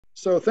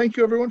So thank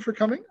you everyone for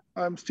coming.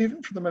 I'm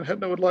Stephen from the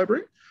Manhattan-Elwood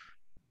Library,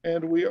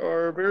 and we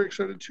are very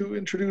excited to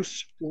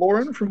introduce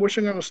Lauren from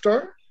Wishing on a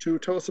Star to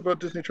tell us about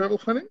Disney travel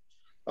planning.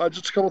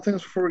 Just a couple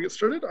things before we get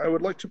started. I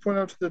would like to point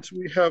out that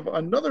we have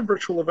another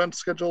virtual event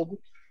scheduled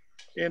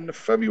in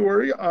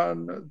February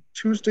on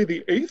Tuesday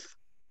the 8th,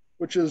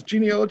 which is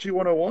Genealogy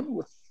 101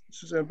 with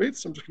Suzanne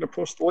Bates. I'm just going to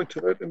post the link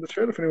to that in the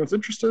chat if anyone's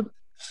interested.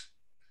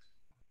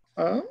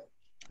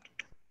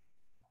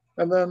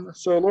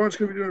 So Lauren's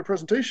going to be doing a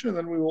presentation, and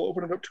then we will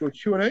open it up to a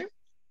Q&A.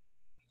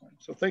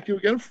 So thank you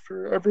again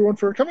for everyone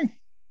for coming.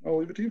 I'll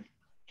leave it to you.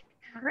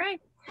 All right.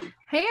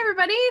 Hey,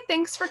 everybody.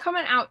 Thanks for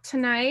coming out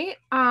tonight.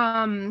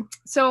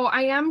 So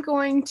I am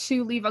going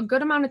to leave a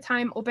good amount of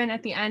time open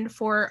at the end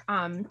for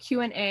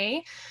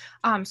Q&A.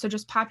 So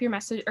just pop your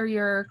message or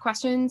your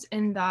questions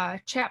in the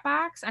chat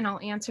box and I'll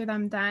answer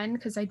them then,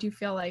 because I do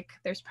feel like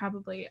there's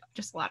probably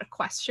just a lot of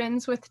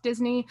questions with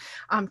Disney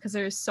because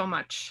there's so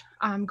much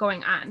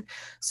going on.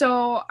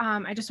 So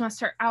I just want to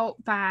start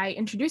out by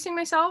introducing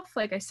myself.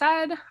 Like I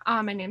said,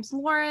 my name's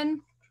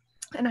Lauren,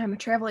 and I'm a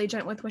travel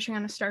agent with Wishing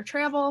on a Star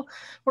Travel.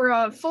 We're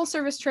a full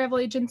service travel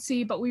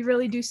agency, but we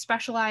really do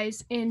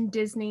specialize in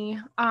Disney.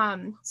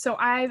 So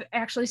I've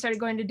actually started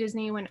going to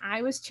Disney when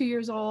I was 2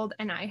 years old,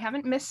 and I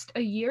haven't missed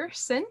a year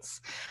since.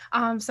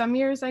 Some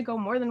years I go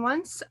more than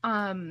once.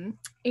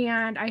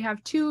 And I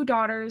have two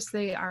daughters.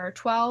 They are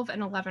 12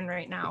 and 11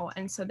 right now.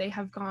 And so they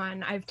have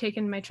gone, I've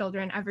taken my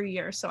children every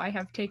year. So I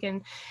have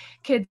taken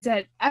kids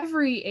at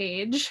every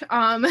age.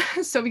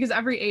 So because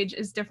every age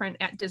is different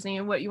at Disney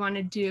and what you want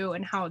to do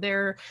and how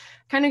they're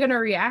kind of going to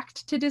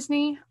react to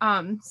Disney.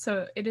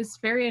 So it is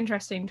very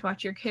interesting to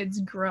watch your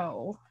kids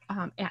grow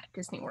at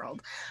Disney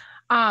World.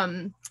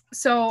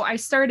 So I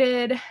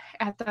started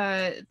at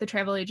the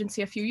travel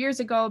agency a few years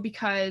ago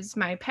because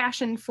my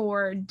passion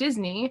for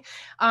Disney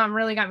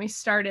really got me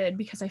started,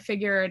 because I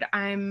figured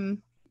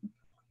I'm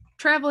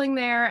traveling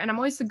there and I'm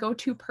always the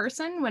go-to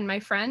person when my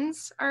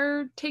friends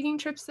are taking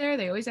trips there.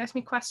 They always ask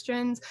me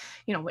questions,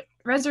 you know, what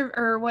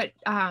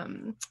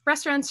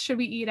restaurants should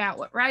we eat at?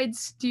 What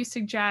rides do you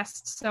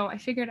suggest? So I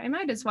figured I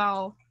might as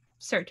well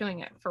start doing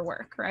it for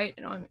work, right?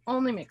 It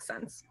only makes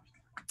sense.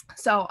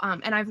 So,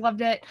 and I've loved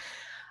it.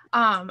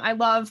 I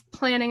love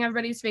planning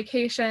everybody's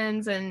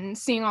vacations and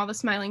seeing all the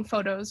smiling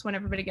photos when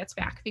everybody gets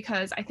back,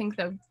 because I think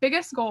the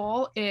biggest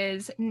goal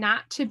is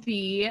not to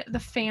be the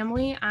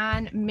family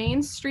on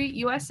Main Street,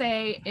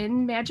 USA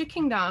in Magic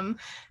Kingdom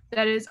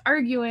that is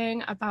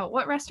arguing about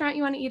what restaurant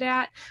you want to eat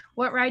at,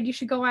 what ride you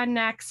should go on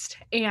next,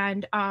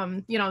 and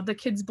you know, the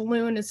kid's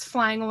balloon is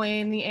flying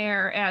away in the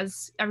air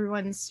as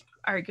everyone's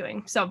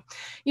arguing. So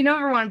you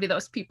never want to be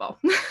those people.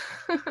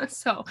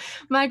 So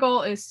my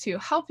goal is to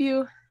help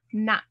you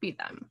not be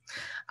them.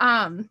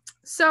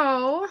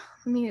 So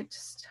let me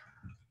just,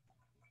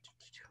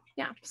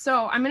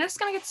 so I'm just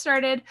gonna get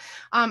started.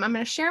 I'm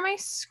gonna share my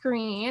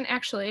screen.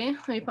 Actually,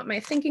 let me put my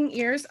thinking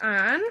ears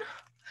on.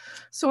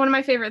 So one of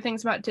my favorite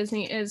things about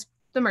Disney is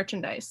the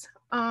merchandise.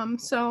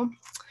 So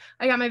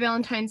I got my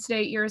Valentine's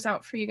Day ears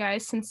out for you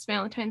guys, since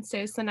Valentine's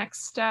Day is the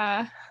next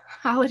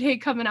holiday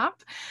coming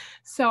up.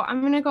 So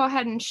I'm gonna go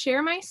ahead and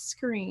share my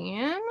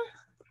screen.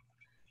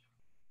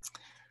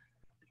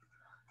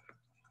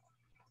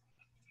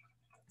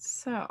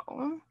 So,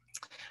 all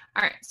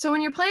right, so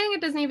when you're planning a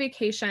Disney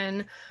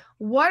vacation,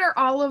 what are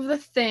all of the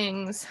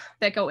things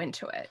that go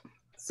into it?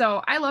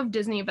 So I love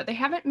Disney, but they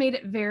haven't made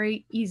it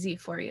very easy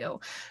for you.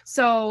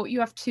 So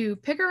you have to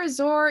pick a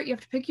resort, you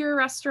have to pick your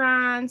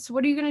restaurants.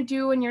 What are you going to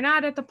do when you're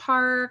not at the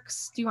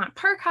parks? Do you want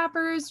park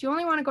hoppers? Do you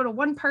only want to go to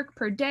one park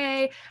per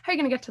day? How are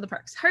you going to get to the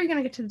parks? How are you going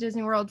to get to the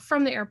Disney World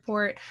from the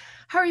airport?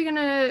 How are you going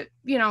to,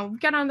 you know,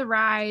 get on the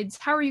rides?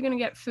 How are you going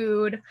to get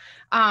food?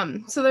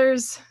 So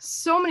there's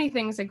so many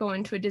things that go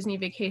into a Disney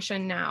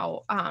vacation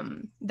now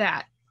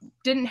that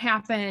didn't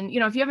happen. You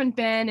know, if you haven't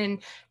been in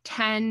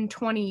 10,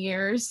 20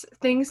 years,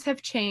 things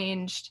have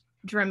changed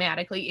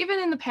dramatically. Even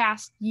in the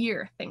past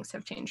year, things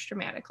have changed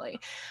dramatically.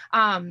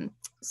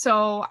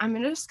 So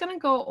I'm just going to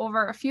go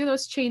over a few of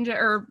those changes,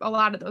 or a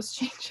lot of those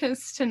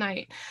changes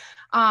tonight,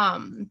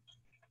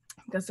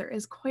 because there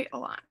is quite a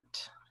lot.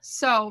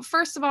 So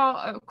first of all,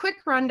 a quick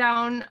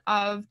rundown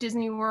of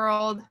Disney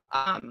World,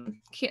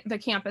 the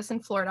campus in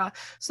Florida.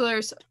 So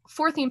there's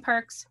 4 theme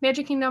parks: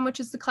 Magic Kingdom,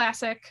 which is the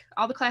classic,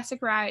 all the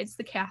classic rides,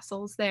 the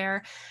castles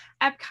there.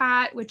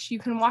 Epcot, which you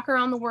can walk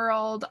around the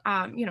world,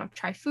 you know,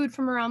 try food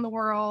from around the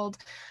world.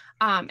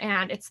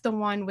 And it's the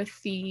one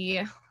with the,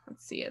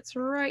 let's see, it's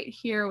right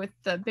here with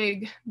the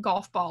big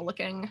golf ball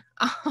looking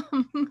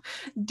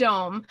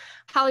dome.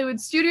 Hollywood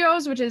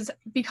Studios, which has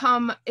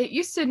become, it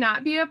used to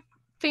not be a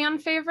fan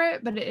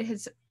favorite, but it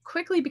has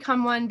quickly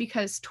become one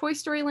because Toy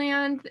Story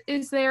Land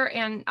is there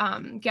and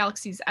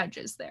Galaxy's Edge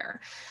is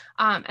there.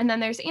 And then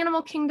there's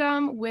Animal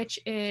Kingdom, which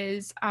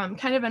is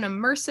kind of an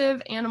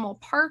immersive animal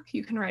park.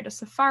 You can ride a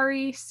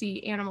safari,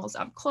 see animals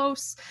up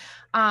close.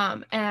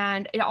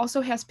 And it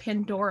also has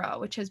Pandora,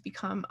 which has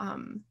become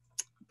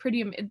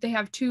they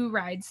have 2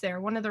 rides there.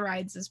 One of the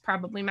rides is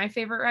probably my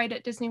favorite ride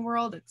at Disney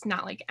World. It's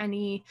not like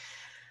any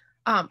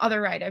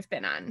other ride I've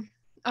been on.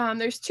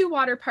 There's 2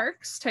 water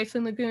parks,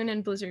 Typhoon Lagoon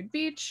and Blizzard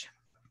Beach,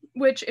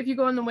 which if you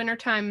go in the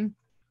wintertime,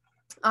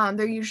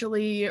 they're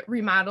usually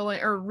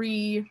remodeling or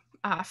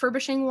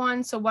refurbishing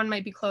one. So one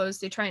might be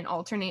closed. They try and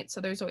alternate. So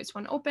there's always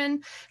one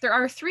open. There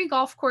are 3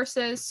 golf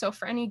courses. So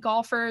for any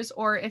golfers,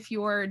 or if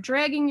you're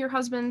dragging your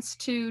husbands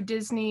to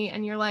Disney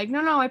and you're like,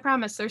 no, I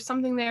promise there's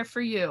something there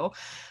for you,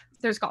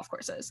 there's golf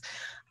courses.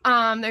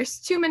 There's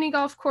 2 mini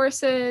golf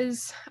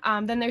courses.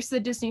 Then there's the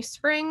Disney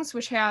Springs,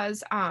 which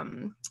has a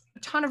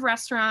ton of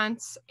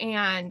restaurants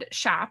and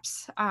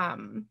shops.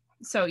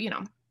 So,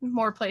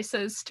 more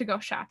places to go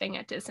shopping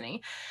at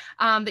Disney.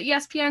 The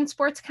ESPN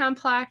Sports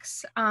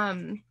Complex,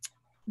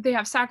 they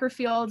have soccer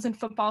fields and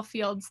football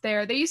fields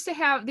there. They used to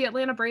have, the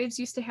Atlanta Braves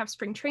used to have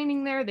spring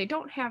training there. They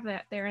don't have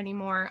that there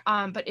anymore.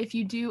 But if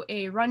you do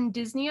a Run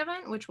Disney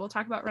event, which we'll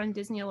talk about Run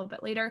Disney a little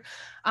bit later,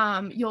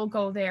 you'll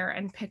go there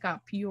and pick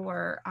up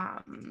your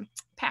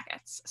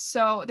packets.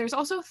 So there's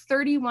also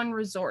 31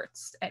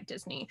 resorts at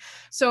Disney.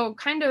 So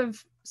kind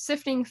of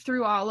sifting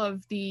through all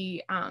of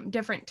the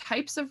different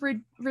types of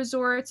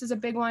resorts is a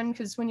big one,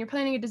 because when you're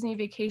planning a Disney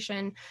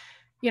vacation,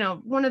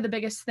 one of the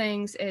biggest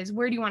things is,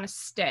 where do you want to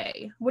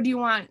stay? What do you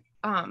want?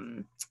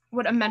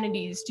 What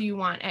amenities do you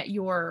want at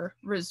your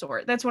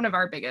resort? That's one of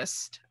our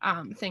biggest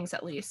things,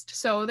 at least.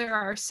 So there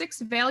are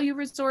 6 value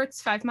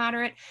resorts, 5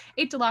 moderate,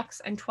 8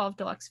 deluxe, and 12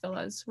 deluxe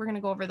villas. We're going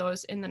to go over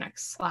those in the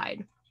next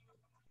slide.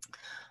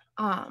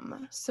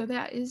 So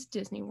that is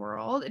Disney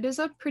World. It is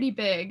a pretty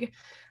big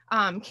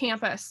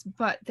campus,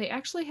 but they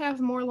actually have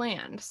more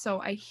land.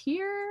 So I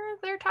hear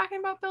they're talking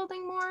about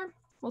building more.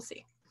 We'll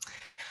see.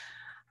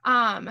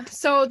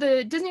 So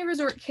the Disney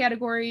resort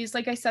categories,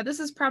 like I said, this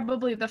is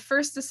probably the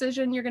first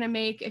decision you're going to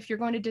make if you're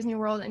going to Disney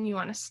World and you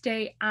want to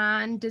stay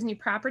on Disney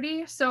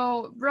property.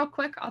 So real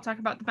quick, I'll talk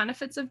about the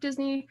benefits of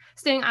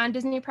staying on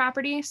Disney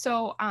property.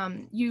 So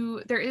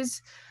there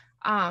is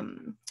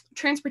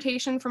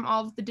transportation from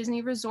all of the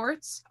Disney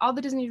resorts. All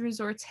the Disney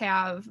resorts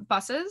have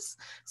buses.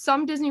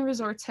 Some Disney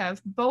resorts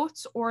have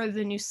boats, or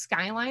the new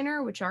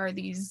Skyliner, which are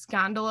these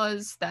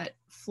gondolas that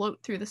float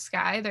through the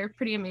sky. They're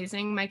pretty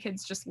amazing. My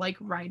kids just like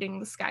riding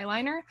the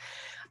Skyliner.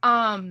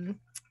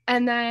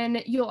 And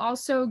then you'll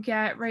also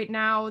get, right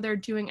now they're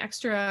doing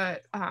extra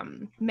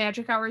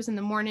magic hours in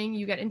the morning.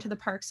 You get into the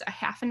parks a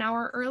half an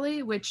hour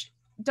early, which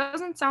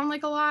doesn't sound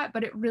like a lot,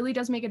 but it really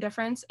does make a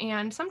difference.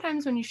 And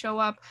sometimes when you show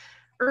up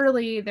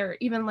early, they're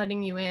even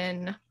letting you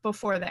in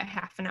before that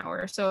half an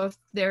hour. So if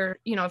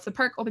if the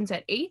park opens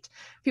at 8,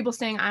 people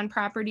staying on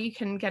property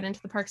can get into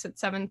the parks at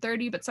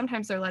 7:30, but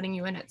sometimes they're letting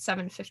you in at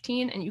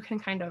 7:15, and you can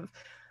kind of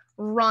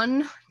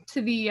run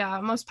to the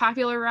most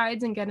popular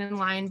rides and get in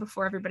line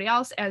before everybody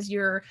else, as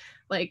you're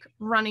like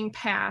running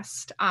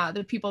past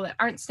the people that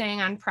aren't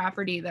staying on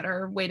property that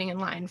are waiting in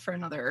line for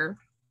another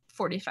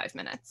 45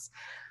 minutes.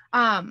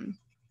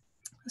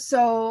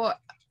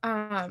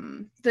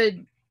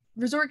 The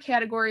resort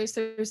categories,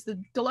 there's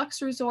the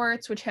deluxe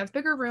resorts, which have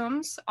bigger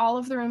rooms. All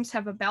of the rooms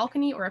have a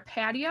balcony or a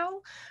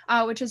patio,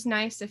 which is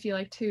nice if you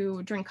like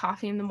to drink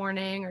coffee in the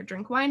morning or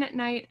drink wine at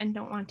night and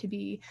don't want to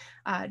be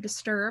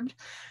disturbed.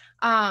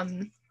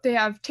 They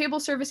have table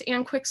service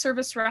and quick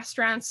service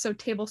restaurants. So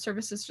table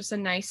service is just a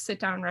nice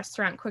sit-down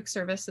restaurant. Quick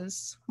service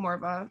is more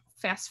of a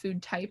fast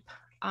food type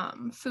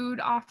food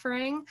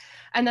offering.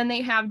 And then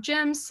they have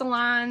gyms,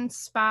 salons,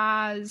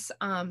 spas,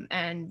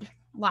 and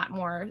a lot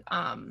more.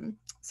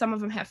 Some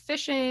of them have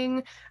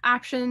fishing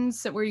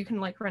options where you can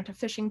like rent a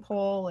fishing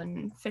pole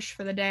and fish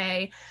for the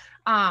day.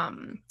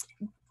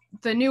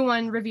 The new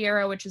one,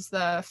 Riviera, which is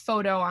the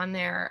photo on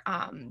there,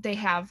 they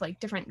have like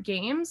different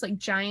games, like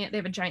they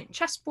have a giant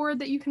chessboard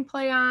that you can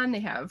play on. They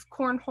have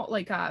cornhole,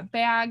 like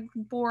bag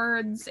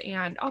boards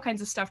and all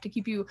kinds of stuff to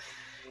keep you,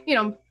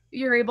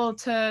 you're able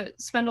to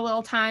spend a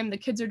little time. The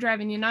kids are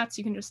driving you nuts.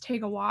 You can just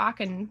take a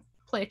walk and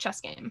play a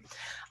chess game,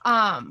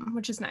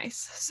 which is nice.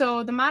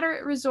 So the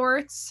moderate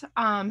resorts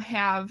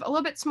have a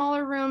little bit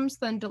smaller rooms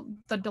than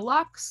the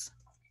deluxe.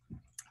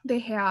 They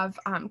have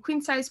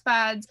queen size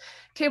beds,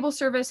 table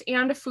service,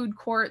 and a food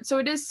court. So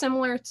it is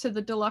similar to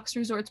the deluxe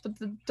resorts, but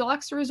the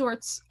deluxe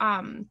resorts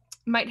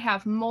might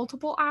have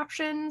multiple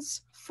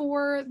options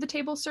for the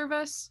table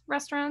service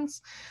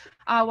restaurants,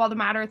 while the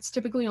moderates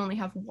typically only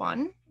have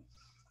one.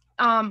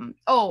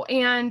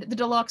 And the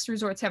deluxe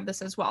resorts have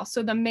this as well.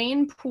 So the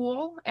main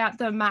pool at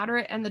the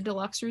moderate and the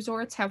deluxe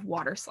resorts have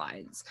water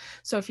slides.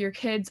 So if your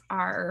kids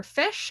are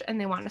fish and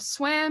they want to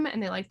swim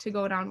and they like to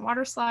go down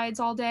water slides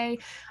all day,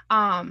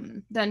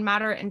 then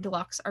moderate and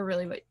deluxe are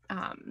really what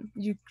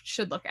you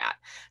should look at.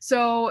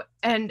 So,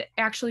 and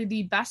actually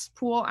the best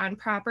pool on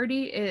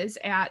property is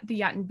at the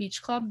Yacht and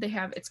Beach Club.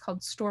 It's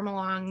called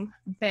Stormalong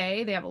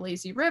Bay. They have a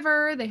lazy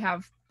river. They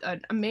have an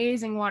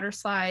amazing water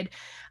slide.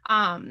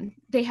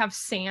 They have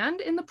sand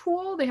in the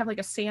pool. They have like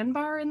a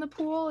sandbar in the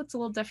pool. It's a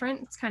little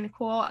different. It's kind of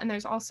cool. And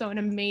there's also an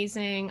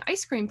amazing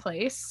ice cream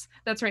place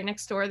that's right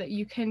next door that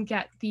you can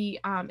get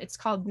it's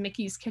called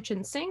Mickey's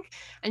Kitchen Sink,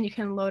 and you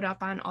can load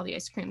up on all the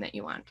ice cream that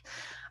you want.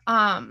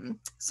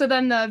 So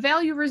then the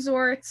value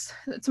resorts,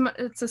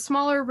 it's a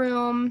smaller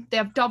room. They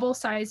have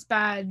double-sized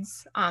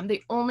beds.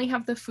 They only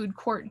have the food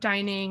court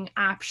dining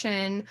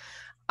option.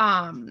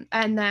 But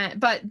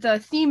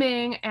the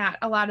theming at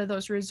a lot of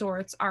those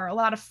resorts are a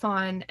lot of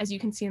fun. As you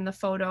can see in the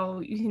photo,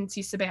 you can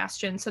see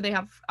Sebastian. So they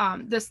have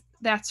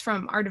that's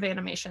from Art of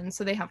Animation.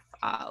 So they have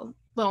a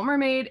Little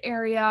Mermaid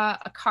area,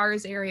 a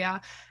Cars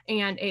area,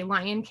 and a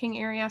Lion King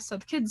area. So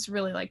the kids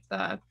really like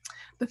the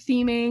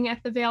theming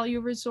at the value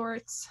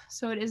resorts.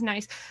 So it is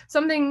nice.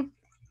 Something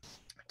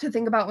to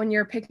think about when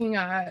you're picking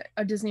a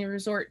Disney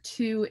resort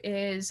too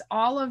is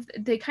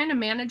they kind of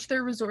manage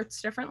their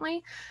resorts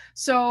differently.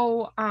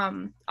 So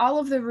all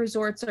of the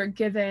resorts are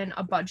given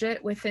a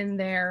budget within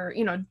their,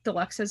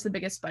 deluxe has the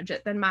biggest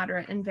budget, then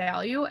moderate and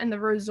value, and the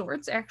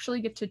resorts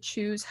actually get to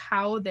choose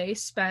how they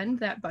spend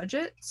that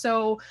budget.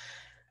 So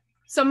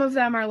some of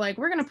them are like,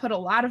 we're going to put a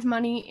lot of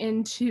money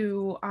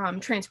into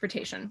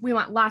transportation. We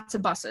want lots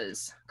of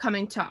buses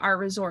coming to our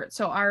resort.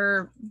 So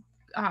our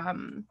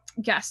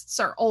guests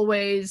are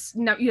always,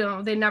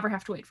 they never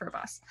have to wait for a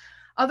bus.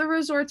 Other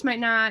resorts might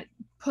not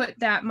put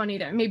that money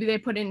there. Maybe they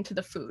put it into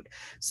the food.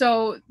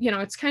 So,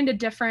 it's kind of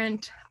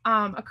different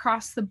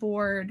across the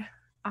board.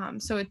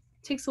 So it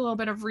takes a little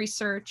bit of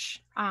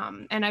research.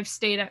 And I've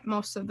stayed at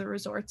most of the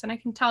resorts, and I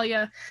can tell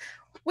you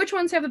which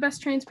ones have the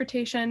best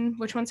transportation,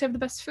 which ones have the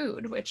best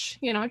food, which,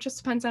 it just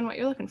depends on what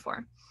you're looking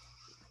for.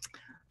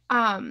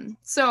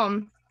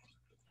 So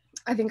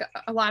I think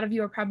a lot of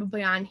you are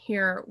probably on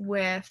here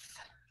with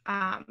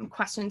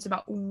questions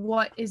about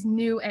what is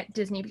new at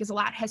Disney, because a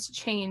lot has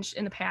changed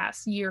in the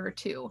past year or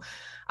two.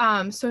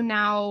 So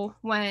now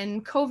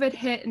when COVID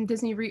hit and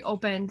Disney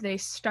reopened, they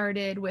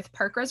started with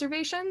park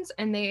reservations,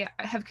 and they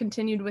have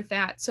continued with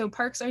that. So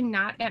parks are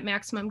not at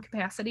maximum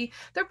capacity.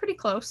 They're pretty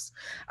close.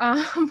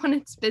 When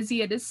it's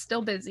busy, it is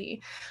still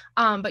busy.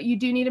 But you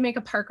do need to make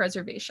a park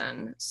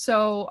reservation.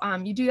 So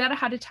you do that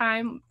ahead of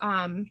time.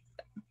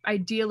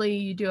 Ideally,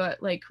 you do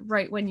it like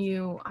right when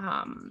you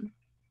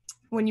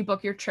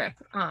book your trip,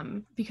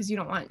 because you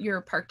don't want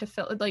your park to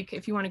fill. Like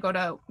if you want to go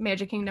to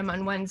Magic Kingdom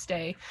on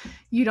Wednesday,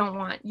 you don't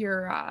want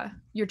your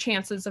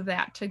chances of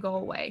that to go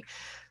away.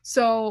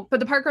 So, but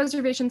the park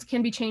reservations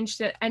can be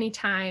changed at any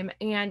time.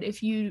 And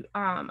if you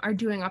are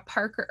doing a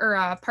park or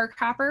a park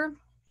hopper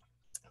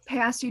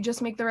pass, you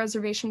just make the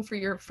reservation for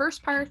your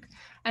first park,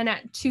 and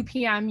at 2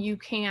 p.m. you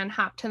can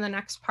hop to the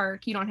next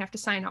park. You don't have to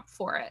sign up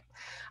for it.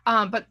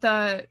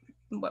 But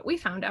what we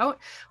found out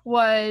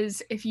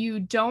was if you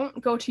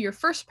don't go to your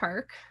first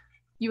park,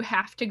 you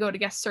have to go to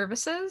guest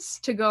services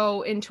to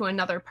go into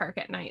another park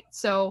at night.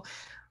 So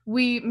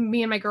me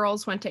and my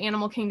girls went to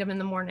Animal Kingdom in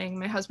the morning.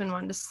 My husband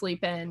wanted to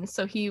sleep in,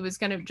 so he was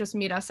going to just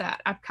meet us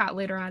at Epcot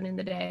later on in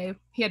the day.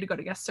 He had to go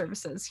to guest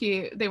services.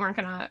 They weren't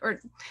gonna, or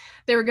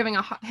they were giving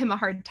him a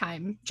hard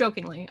time,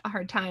 jokingly a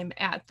hard time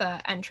at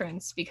the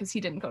entrance because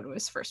he didn't go to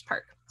his first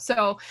park.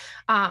 So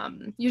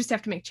you just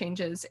have to make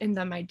changes in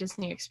the My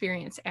Disney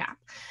Experience app.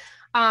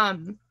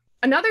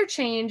 Another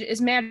change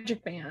is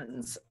Magic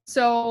Bands.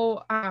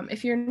 So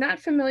if you're not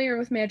familiar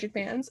with Magic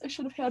Bands, I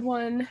should have had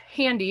one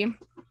handy.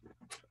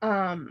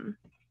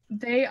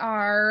 They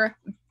are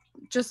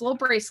just little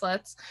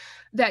bracelets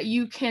that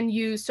you can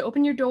use to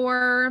open your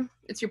door.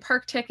 It's your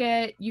park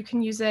ticket. You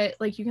can use it,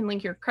 like you can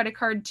link your credit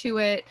card to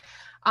it.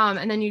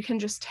 And then you can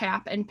just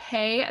tap and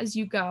pay as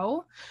you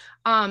go.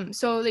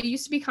 So they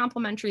used to be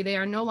complimentary. They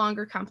are no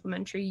longer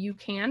complimentary. You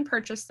can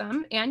purchase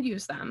them and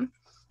use them,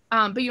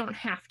 but you don't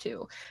have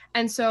to.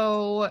 And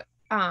so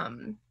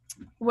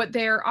what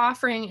they're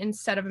offering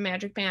instead of a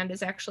Magic Band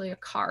is actually a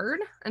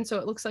card. And so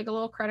it looks like a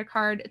little credit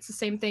card. It's the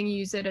same thing. You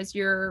use it as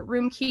your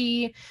room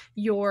key.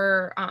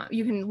 You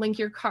can link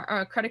your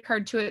credit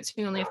card to it, so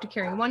you only have to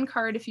carry one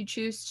card if you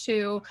choose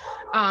to.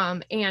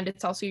 And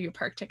it's also your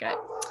park ticket.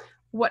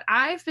 What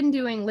I've been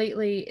doing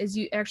lately is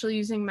actually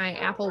using my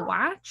Apple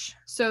Watch.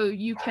 So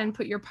you can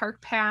put your park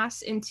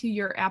pass into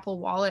your Apple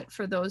Wallet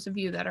for those of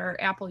you that are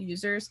Apple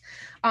users.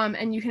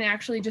 And you can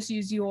actually just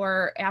use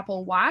your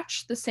Apple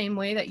Watch the same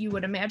way that you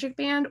would a Magic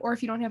Band. Or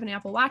if you don't have an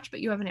Apple Watch, but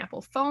you have an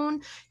Apple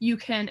phone, you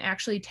can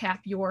actually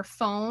tap your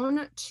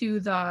phone to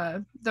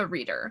the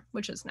reader,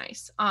 which is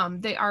nice.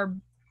 They are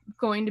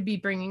going to be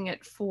bringing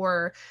it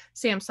for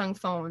Samsung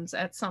phones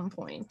at some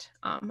point.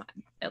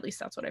 At least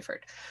that's what I've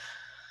heard.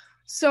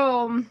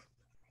 So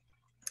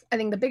I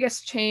think the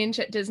biggest change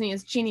at Disney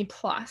is Genie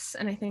Plus,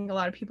 and I think a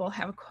lot of people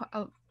have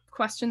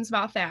questions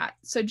about that.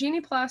 So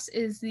Genie Plus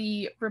is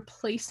the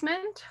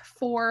replacement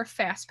for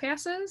Fast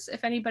Passes,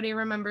 if anybody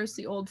remembers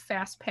the old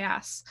Fast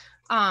Pass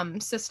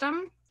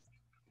system.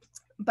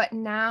 But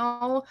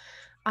now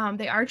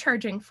they are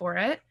charging for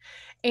it,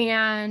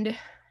 and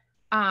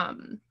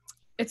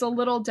it's a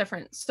little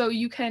different. So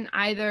you can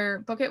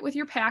either book it with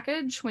your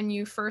package when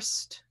you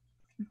first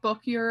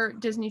book your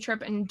Disney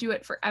trip and do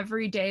it for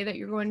every day that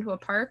you're going to a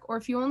park, or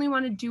if you only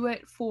want to do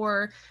it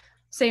for,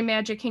 say,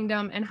 Magic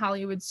Kingdom and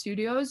Hollywood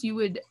Studios, you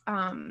would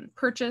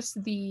purchase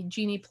the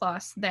Genie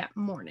Plus that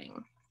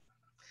morning.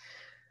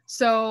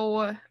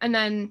 So, and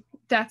then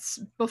that's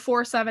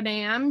before 7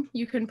 a.m.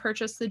 You can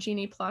purchase the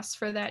Genie Plus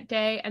for that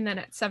day. And then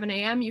at 7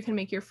 a.m. you can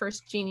make your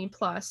first Genie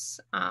Plus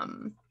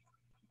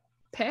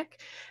pick.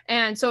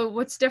 And so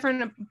what's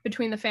different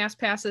between the Fast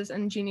Passes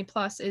and Genie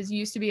Plus is you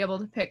used to be able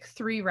to pick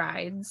 3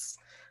 rides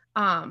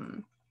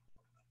when,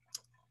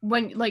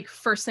 like,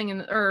 first thing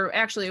or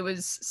actually it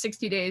was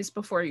 60 days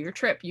before your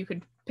trip, you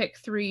could pick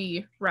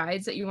 3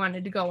 rides that you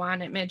wanted to go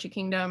on at Magic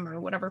Kingdom or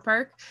whatever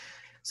park.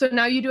 So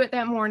now you do it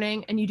that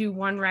morning and you do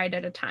 1 ride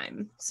at a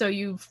time. So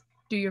you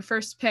do your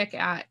first pick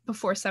at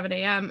before 7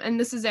 a.m. And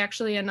this is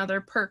actually another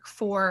perk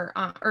for,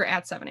 or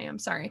at 7 a.m.,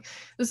 sorry.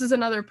 This is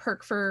another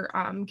perk for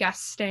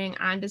guests staying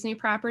on Disney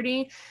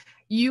property.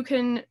 You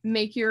can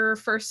make your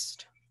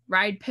first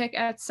ride pick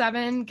at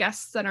 7.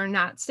 Guests that are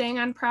not staying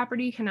on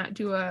property cannot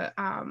do a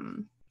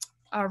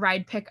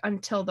ride pick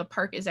until the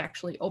park is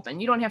actually open.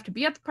 You don't have to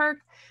be at the park,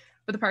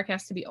 but the park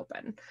has to be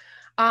open.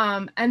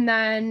 And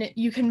then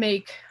you can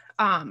make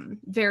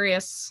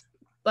various,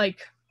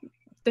 like,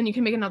 then you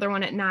can make another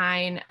one at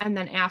 9. And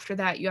then after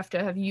that, you have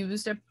to have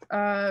used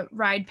a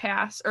ride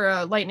pass or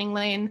a lightning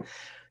lane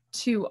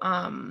to,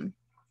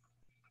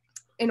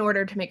 in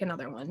order to make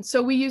another one.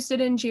 So we used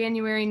it in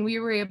January and we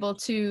were able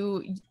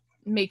to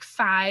make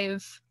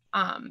 5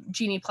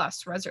 Genie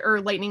Plus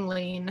or lightning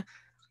lane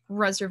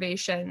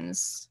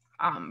reservations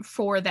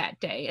for that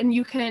day. And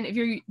you can, if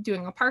you're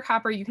doing a park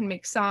hopper, you can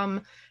make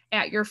some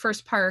at your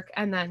first park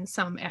and then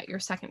some at your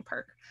second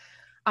park.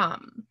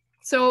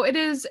 So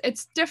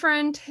it's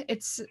different.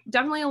 It's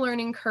definitely a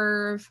learning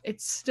curve.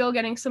 It's still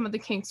getting some of the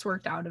kinks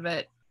worked out of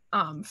it,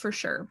 for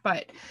sure.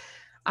 But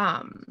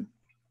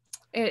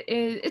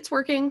it's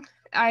working.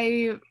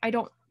 I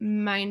don't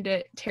mind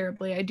it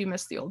terribly. I do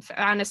miss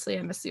honestly,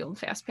 I miss the old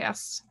Fast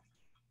Pass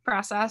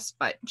process,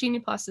 but Genie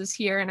Plus is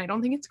here and I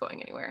don't think it's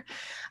going anywhere.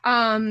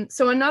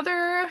 So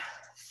another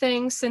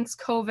thing since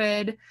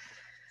COVID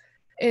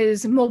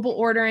is mobile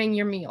ordering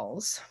your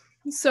meals.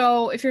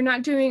 So if you're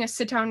not doing a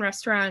sit-down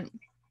restaurant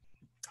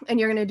and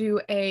you're going to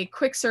do a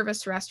quick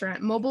service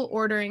restaurant, mobile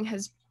ordering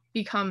has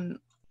become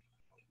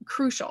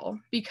crucial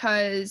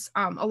because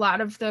a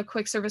lot of the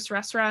quick service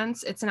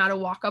restaurants, it's not a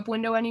walk-up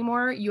window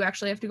anymore. You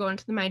actually have to go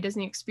into the My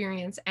Disney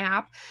Experience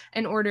app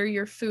and order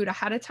your food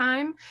ahead of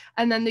time.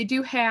 And then they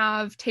do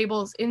have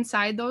tables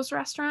inside those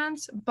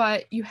restaurants,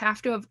 but you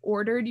have to have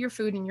ordered your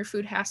food and your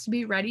food has to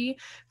be ready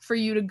for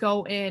you to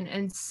go in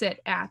and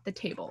sit at the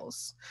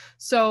tables.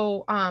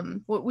 So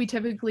what we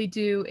typically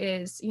do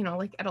is,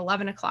 like at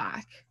 11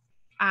 o'clock,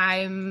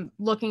 I'm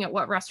looking at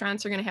what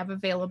restaurants are going to have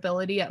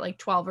availability at like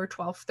 12 or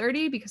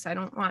 12:30 because I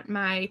don't want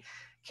my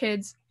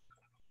kids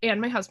and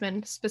my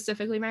husband,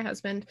 specifically my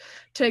husband,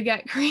 to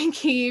get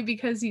cranky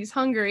because he's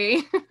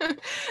hungry.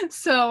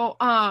 So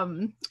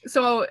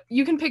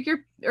you can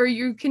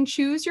you can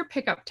choose your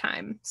pickup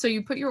time. So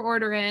you put your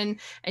order in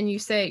and you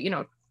say,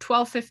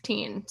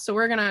 12:15. So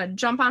we're going to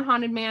jump on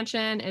Haunted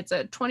Mansion. It's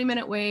a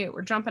 20-minute wait.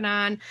 We're jumping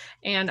on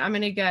and I'm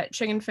going to get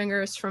chicken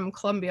fingers from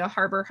Columbia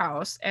Harbor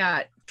House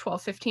at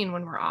 12:15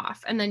 when we're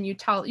off. And then you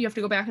have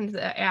to go back into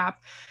the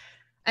app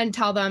and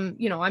tell them,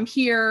 I'm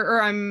here,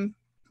 or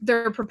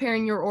they're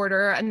preparing your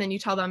order. And then you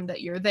tell them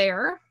that you're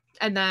there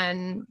and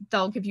then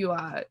they'll give you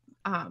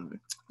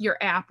your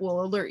app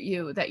will alert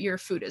you that your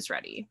food is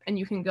ready and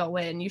you can go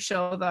in, you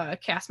show the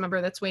cast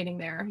member that's waiting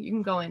there, you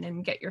can go in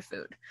and get your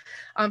food.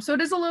 So it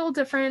is a little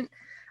different.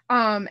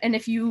 And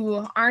if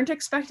you aren't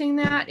expecting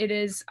that, it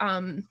is,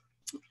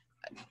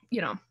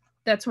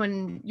 that's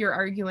when you're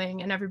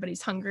arguing and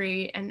everybody's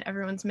hungry and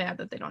everyone's mad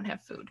that they don't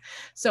have food.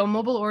 So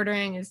mobile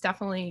ordering is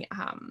definitely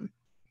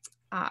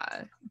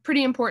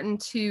pretty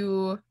important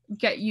to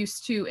get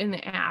used to in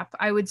the app.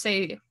 I would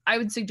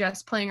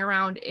suggest playing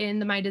around in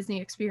the My Disney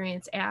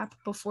Experience app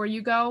before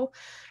you go,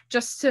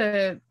 just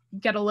to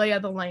get a lay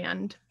of the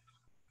land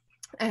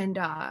and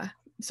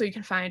so you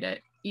can find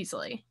it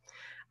easily.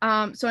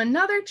 So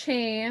another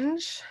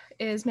change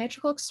is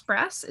Magical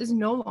Express is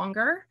no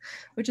longer,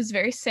 which is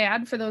very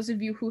sad for those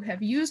of you who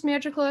have used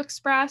Magical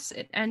Express.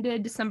 It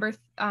ended December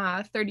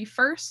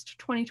 31st,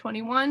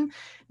 2021.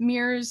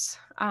 Mears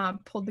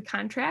pulled the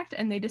contract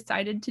and they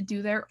decided to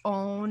do their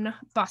own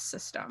bus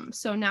system.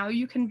 So now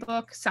you can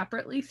book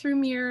separately through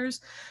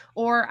Mears,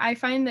 or I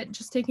find that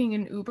just taking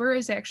an Uber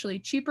is actually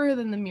cheaper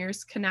than the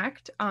Mears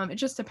Connect. It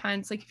just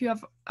depends. Like if you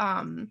have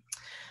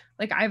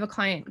like I have a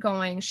client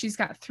going, she's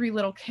got 3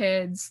 little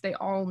kids. They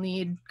all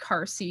need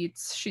car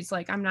seats. She's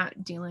like, I'm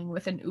not dealing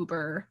with an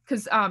Uber.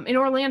 Because in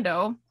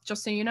Orlando,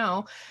 just so you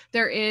know,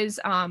 there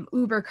is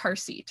Uber car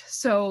seat.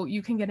 So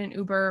you can get an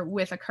Uber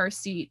with a car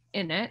seat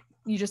in it.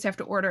 You just have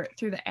to order it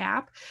through the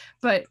app.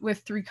 But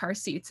with 3 car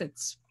seats,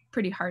 it's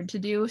pretty hard to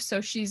do.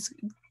 So she's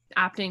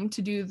opting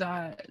to do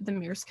the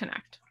Mears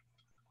Connect.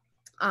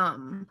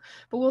 But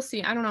we'll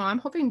see. I don't know. I'm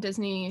hoping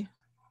Disney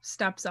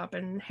steps up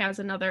and has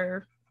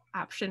another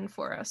option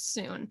for us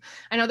soon.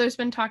 I know there's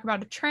been talk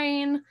about a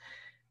train.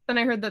 Then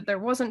I heard that there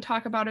wasn't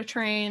talk about a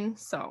train.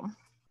 So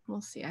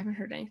we'll see. I haven't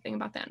heard anything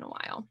about that in a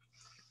while.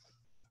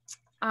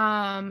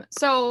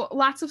 So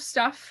lots of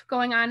stuff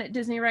going on at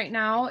Disney right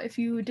now. If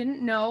you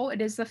didn't know,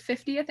 it is the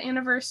 50th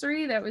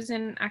anniversary. That was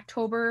in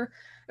October.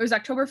 It was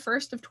October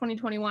 1st of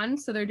 2021.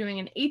 So they're doing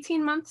an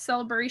 18-month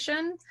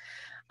celebration.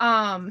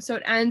 So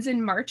it ends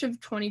in March of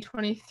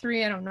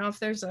 2023. I don't know if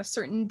there's a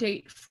certain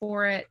date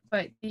for it,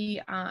 but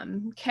the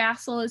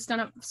castle is done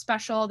up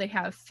special. They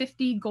have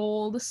 50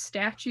 gold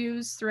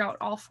statues throughout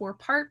all 4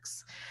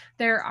 parks.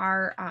 There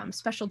are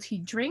specialty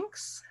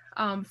drinks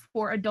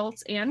for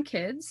adults and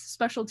kids,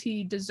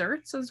 specialty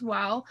desserts as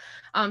well.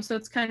 So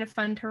it's kind of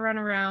fun to run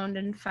around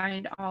and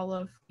find all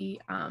of the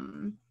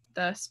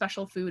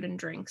special food and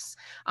drinks.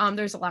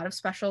 There's a lot of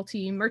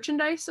specialty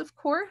merchandise, of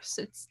course.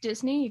 It's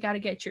Disney. You got to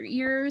get your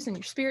ears and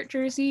your spirit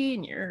jersey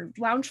and your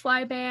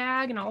Loungefly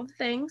bag and all the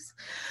things.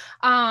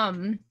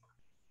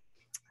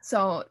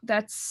 So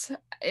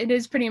it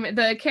is pretty,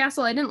 the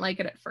castle, I didn't like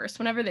it at first.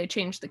 Whenever they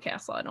changed the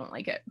castle, I don't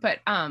like it, but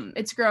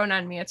it's grown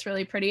on me. It's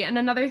really pretty. And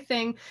another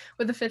thing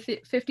with the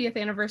 50th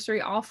anniversary,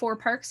 all 4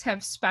 parks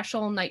have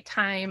special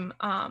nighttime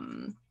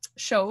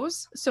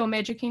shows. So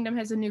Magic Kingdom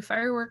has a new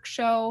fireworks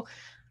show.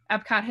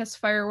 Epcot has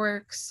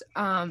fireworks.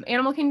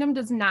 Animal Kingdom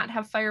does not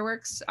have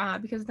fireworks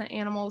because the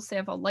animals, they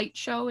have a light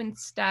show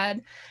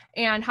instead.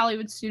 And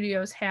Hollywood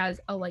Studios has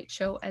a light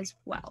show as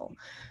well.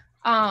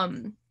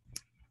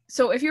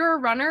 So if you're a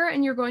runner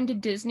and you're going to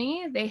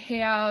Disney, they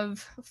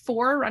have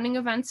 4 running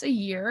events a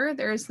year.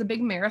 There's the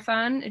big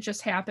marathon. It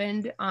just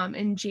happened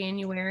in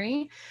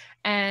January.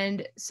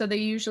 And so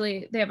they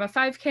have a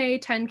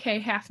 5K,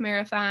 10K, half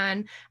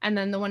marathon. And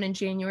then the one in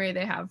January,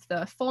 they have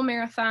the full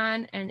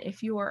marathon. And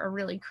if you are a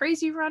really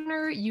crazy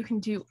runner, you can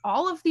do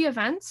all of the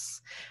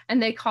events.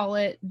 And they call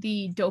it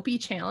the Dopey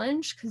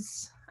Challenge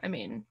because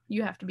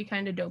you have to be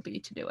kind of dopey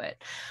to do it.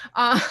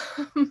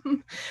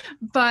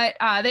 But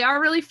they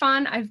are really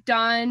fun. I've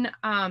done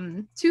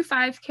 2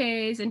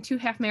 5Ks and 2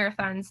 half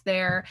marathons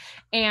there.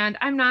 And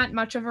I'm not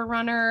much of a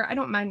runner. I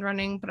don't mind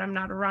running, but I'm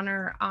not a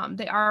runner.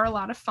 They are a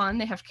lot of fun.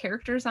 They have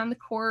characters on the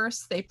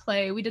course.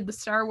 We did the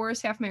Star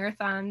Wars half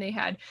marathon. They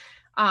had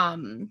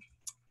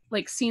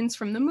like scenes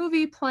from the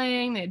movie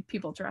playing. They had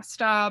people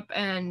dressed up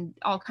and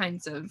all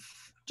kinds of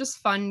just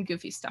fun,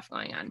 goofy stuff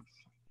going on.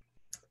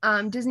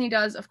 Disney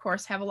does, of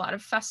course, have a lot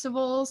of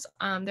festivals.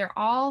 They're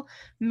all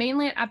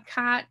mainly at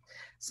Epcot.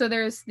 So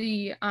there's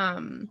the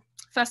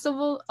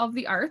Festival of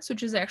the Arts,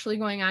 which is actually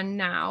going on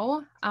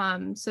now.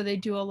 So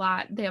they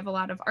have a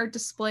lot of art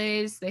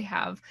displays. They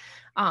have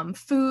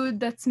food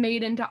that's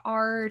made into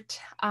art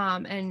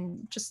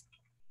and just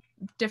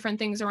different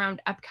things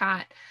around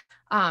Epcot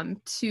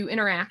to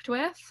interact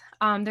with.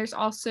 There's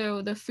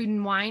also the Food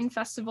and Wine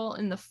Festival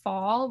in the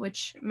fall,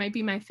 which might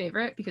be my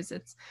favorite because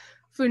it's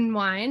food and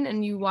wine,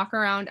 and you walk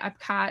around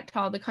Epcot to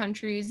all the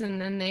countries, and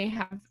then they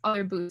have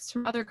other booths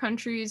from other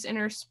countries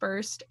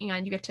interspersed,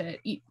 and you get to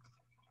eat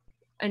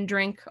and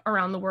drink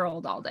around the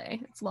world all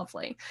day. It's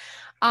lovely.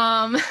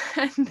 And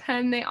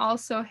then they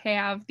also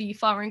have the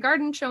Flower and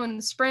Garden Show in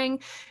the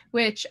spring,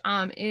 which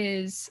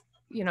is,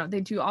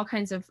 they do all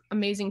kinds of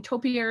amazing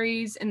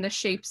topiaries in the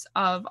shapes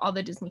of all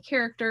the Disney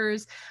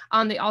characters.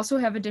 They also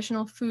have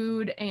additional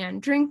food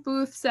and drink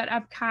booths at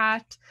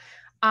Epcot.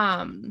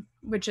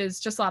 Which is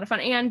just a lot of fun.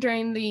 And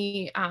during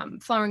the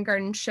Flower and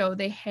Garden Show,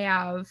 they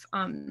have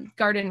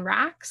garden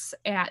racks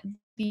at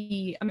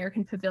the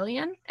American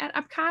Pavilion at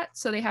Epcot.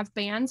 So they have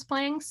bands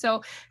playing.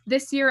 So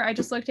this year, I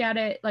just looked at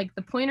it, like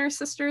the Pointer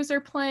Sisters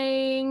are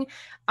playing.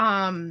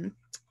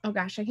 Oh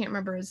gosh, I can't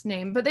remember his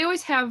name, but they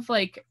always have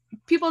like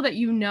people that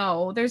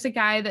There's a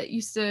guy that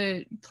used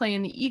to play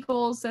in the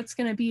Eagles that's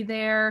going to be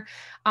there.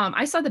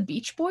 I saw the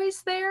Beach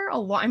Boys there it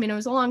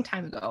was a long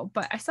time ago,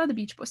 but I saw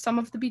some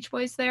of the Beach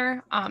Boys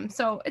there.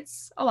 So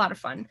it's a lot of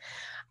fun.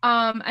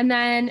 And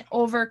then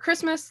over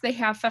Christmas, they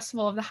have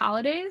Festival of the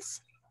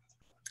Holidays.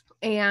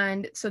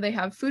 And so they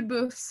have food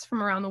booths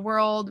from around the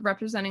world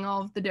representing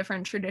all of the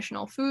different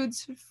traditional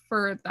foods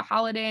for the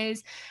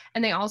holidays.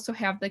 And they also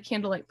have the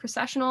Candlelight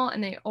Processional,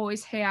 and they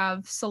always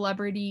have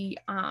celebrity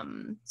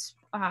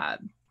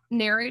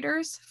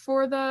narrators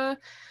for the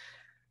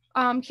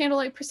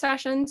Candlelight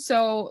Procession.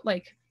 So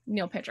like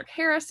Neil Patrick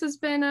Harris has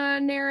been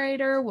a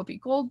narrator, Whoopi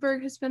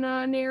Goldberg has been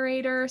a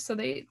narrator. So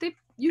they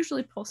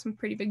usually pull some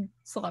pretty big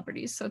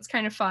celebrities, so it's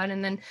kind of fun.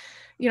 And then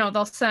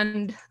they'll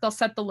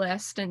set the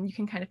list, and you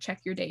can kind of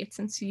check your dates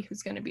and see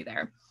who's going to be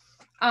there.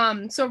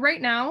 So right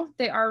now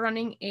they are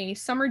running a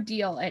summer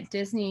deal at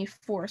Disney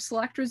for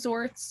select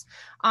resorts.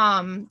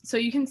 So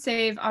you can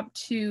save up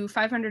to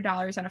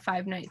 $500 on a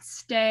 5-night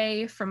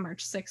stay from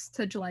March 6th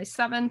to July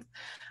 7th.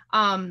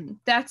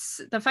 That's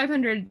the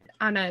 $500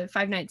 on a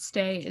 5-night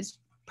stay is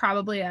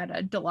probably at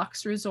a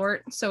deluxe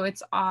resort. So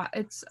it's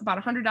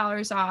about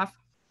 $100 off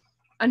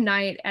a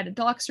night at a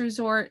deluxe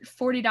resort,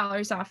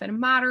 $40 off at a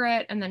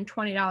moderate, and then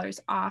 $20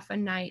 off a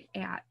night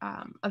at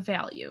a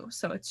value.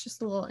 So it's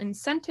just a little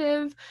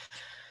incentive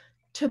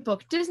to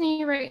book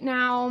Disney right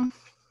now.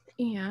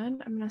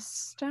 And I'm going to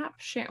stop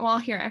sharing. Well,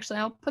 here, actually,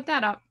 I'll put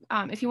that up.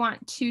 If you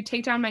want to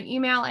take down my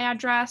email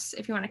address,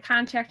 if you want to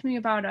contact me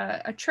about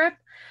a trip,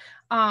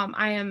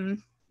 I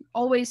am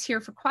always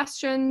here for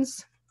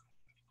questions.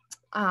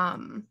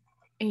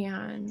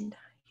 And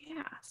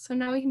yeah, so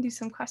now we can do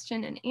some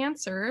question and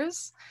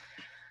answers.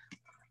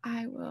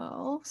 I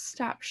will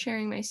stop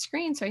sharing my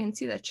screen so I can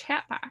see the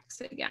chat box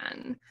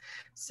again.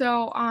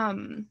 So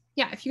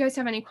yeah, if you guys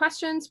have any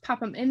questions, pop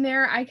them in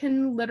there. I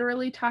can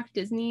literally talk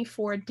Disney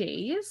for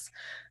days.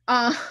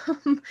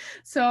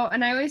 So,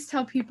 and I always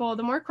tell people,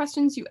 the more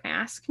questions you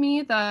ask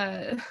me,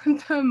 the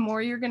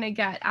more you're gonna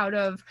get out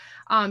of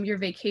your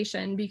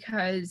vacation,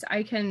 because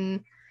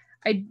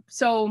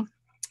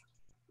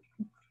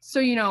so,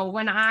 you know,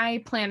 when I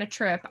plan a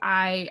trip,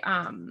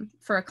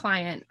 for a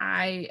client,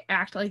 I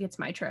act like it's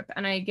my trip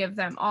and I give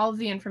them all of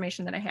the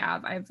information that I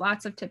have. I have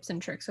lots of tips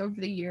and tricks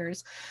over the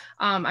years.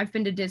 I've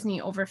been to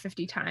Disney over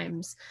 50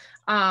 times.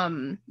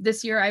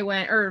 This year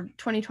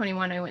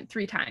 2021, I went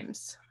 3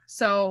 times.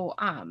 So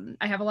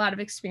I have a lot of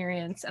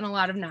experience and a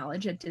lot of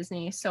knowledge at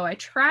Disney. So I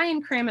try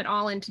and cram it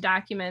all into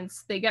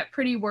documents. They get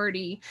pretty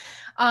wordy.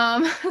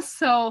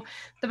 So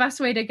the best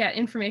way to get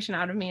information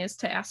out of me is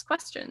to ask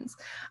questions,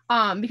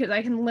 because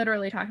I can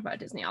literally talk about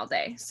Disney all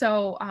day.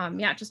 So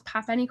yeah, just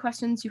pop any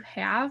questions you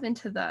have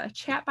into the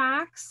chat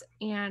box,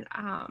 and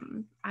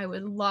I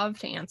would love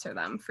to answer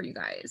them for you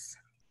guys.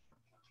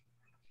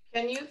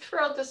 Can you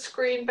throw the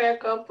screen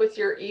back up with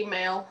your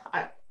email?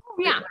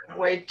 Yeah.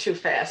 Way too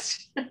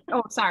fast.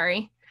 Oh,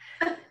 sorry.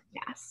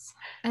 Yes.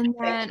 And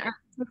then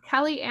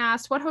Kelly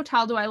asked, what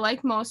hotel do I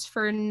like most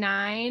for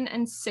 9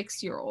 and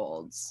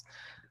 6-year-olds?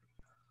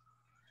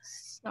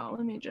 So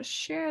let me just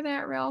share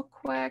that real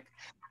quick.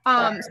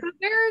 So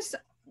there's,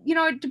 you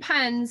know, it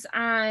depends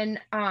on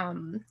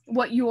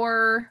what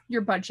your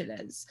budget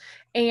is.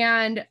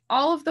 And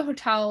all of the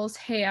hotels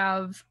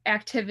have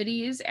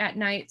activities at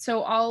night.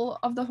 So all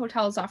of the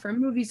hotels offer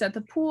movies at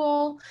the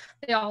pool.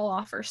 They all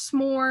offer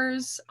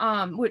s'mores,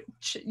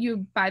 which you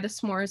buy the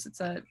s'mores, it's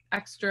an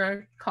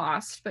extra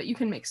cost, but you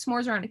can make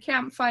s'mores around a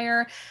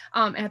campfire.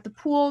 At the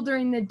pool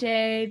during the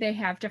day, they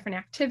have different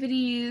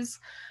activities.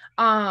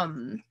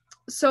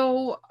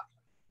 So,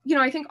 you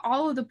know, I think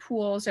all of the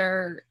pools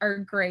are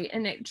great,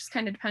 and it just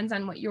kind of depends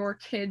on what your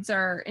kids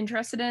are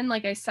interested in.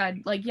 Like I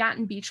said, like Yacht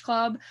and Beach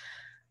Club,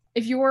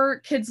 if your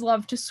kids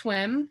love to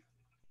swim,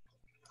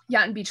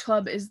 Yacht and Beach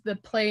Club is the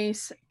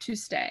place to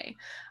stay.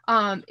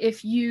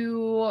 If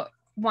you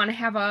want to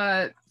have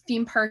a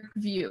theme park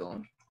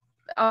view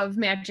of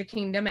Magic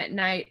Kingdom at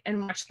night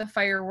and watch the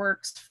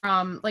fireworks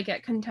from, like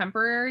at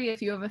Contemporary,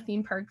 if you have a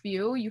theme park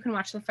view, you can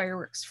watch the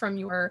fireworks from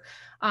your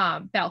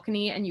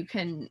balcony, and you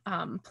can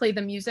play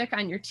the music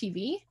on your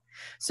TV.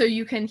 So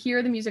you can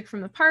hear the music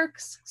from the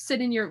parks,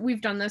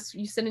 we've done this,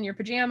 you sit in your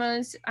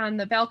pajamas on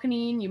the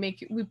balcony, and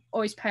we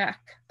always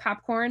pack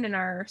popcorn in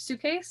our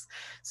suitcase.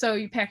 So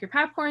you pack your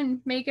popcorn,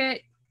 make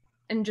it,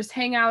 and just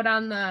hang out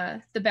on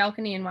the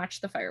balcony and watch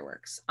the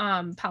fireworks.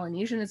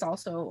 Polynesian is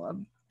also a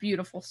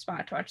beautiful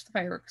spot to watch the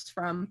fireworks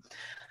from.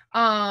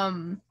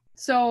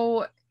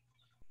 So,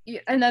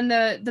 and then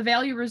the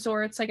value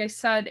resorts, like I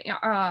said,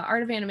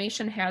 Art of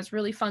Animation has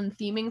really fun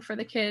theming for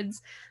the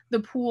kids. The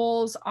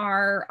pools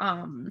are,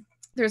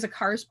 there's a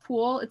Cars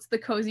pool. It's the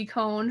Cozy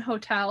Cone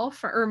Hotel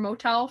or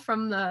motel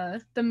from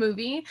the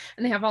movie,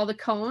 and they have all the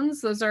cones.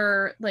 Those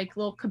are like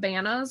little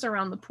cabanas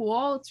around the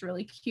pool. It's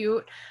really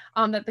cute,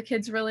 that the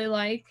kids really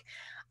like.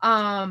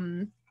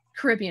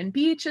 Caribbean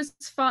Beach is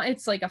fun.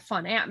 It's like a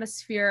fun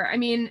atmosphere. I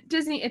mean,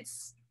 Disney,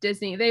 it's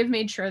Disney. They've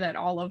made sure that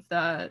all of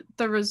the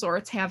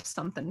resorts have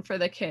something for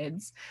the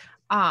kids.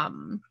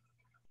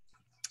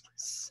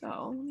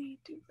 So let me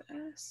do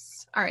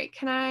this. All right,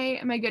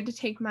 am I good to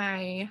take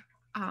my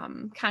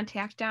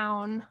contact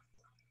down?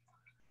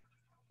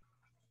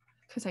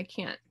 Because I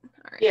can't.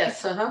 All right.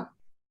 Yes,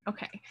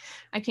 Okay,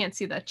 I can't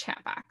see the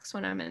chat box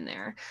when I'm in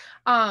there.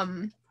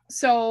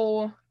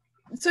 So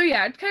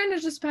yeah, it kind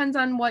of just depends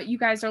on what you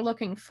guys are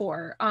looking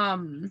for.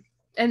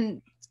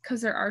 And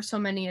because there are so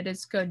many, it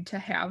is good to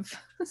have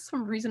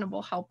some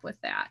reasonable help with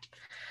that.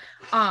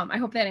 I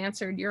hope that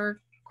answered your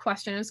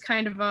question. It was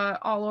kind of a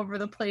all over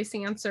the place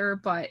answer,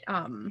 but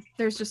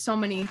there's just so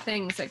many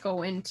things that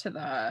go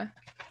into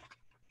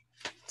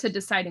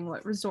deciding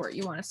what resort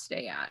you want to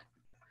stay at.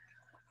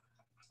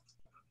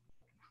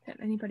 Did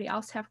anybody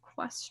else have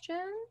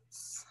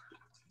questions?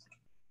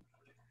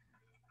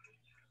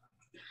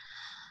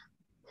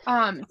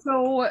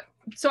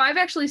 So I've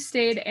actually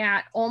stayed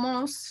at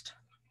almost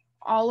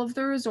all of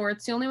the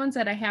resorts. The only ones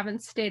that I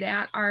haven't stayed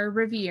at are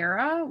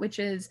Riviera, which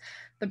is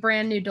the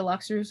brand new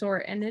deluxe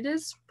resort, and it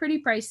is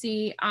pretty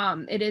pricey.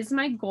 It is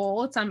my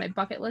goal. It's on my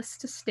bucket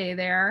list to stay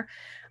there.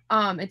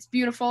 It's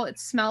beautiful. It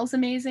smells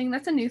amazing.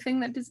 That's a new thing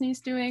that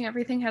Disney's doing.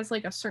 Everything has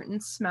like a certain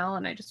smell,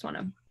 and I just want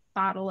to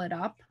bottle it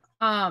up.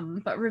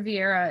 But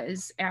Riviera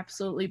is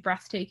absolutely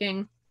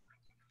breathtaking.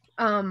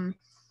 And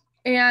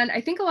I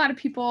think a lot of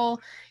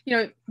people, you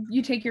know,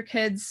 you take your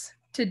kids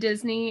to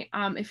Disney.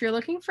 If you're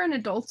looking for an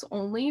adults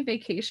only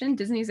vacation,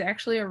 Disney's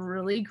actually a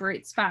really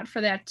great spot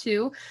for that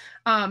too.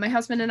 My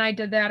husband and I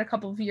did that a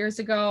couple of years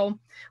ago.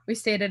 We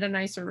stayed at a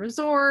nicer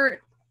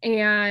resort.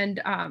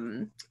 And,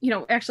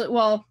 actually,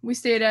 well, we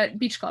stayed at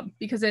Beach Club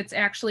because it's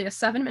actually a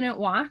 7-minute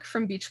walk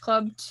from Beach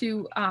Club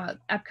to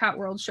Epcot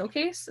World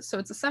Showcase. So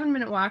it's a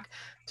 7-minute walk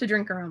to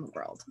drink around the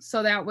world.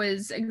 So that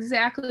was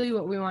exactly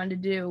what we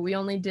wanted to do. We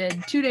only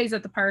did 2 days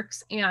at the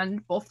parks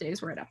and both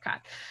days were at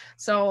Epcot.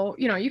 So,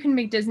 you can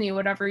make Disney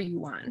whatever you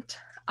want,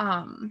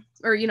 or,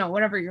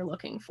 whatever you're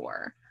looking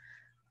for.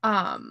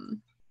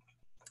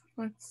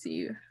 Let's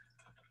see.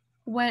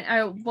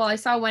 I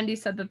saw Wendy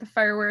said that the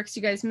fireworks,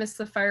 you guys missed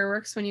the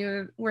fireworks when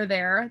you were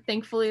there.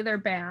 Thankfully, they're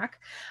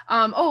back.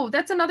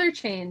 That's another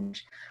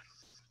change.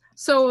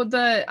 So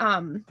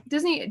the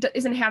Disney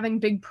isn't having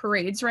big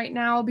parades right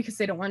now because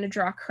they don't want to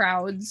draw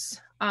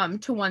crowds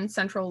to one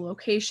central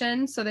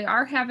location. So they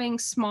are having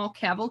small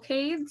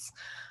cavalcades,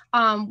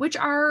 which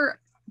are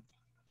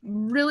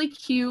really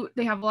cute.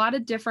 They have a lot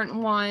of different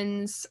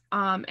ones.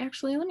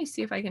 Actually, let me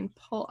see if I can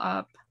pull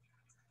up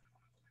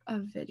a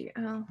video.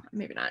 Oh,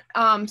 maybe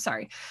not.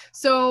 Sorry.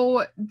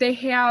 So they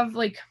have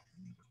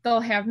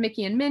they'll have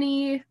Mickey and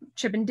Minnie,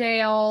 Chip and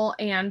Dale,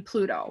 and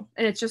Pluto.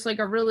 And it's just like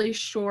a really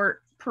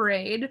short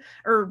parade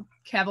or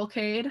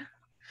cavalcade.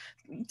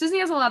 Disney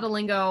has a lot of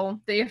lingo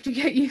that you have to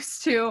get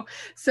used to.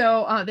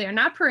 So they are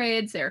not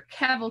parades, they're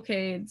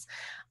cavalcades.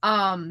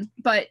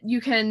 But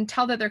you can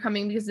tell that they're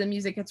coming because the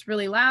music gets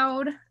really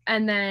loud.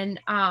 And then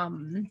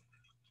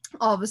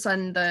all of a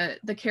sudden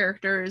the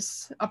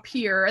characters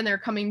appear and they're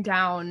coming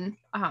down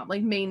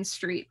like Main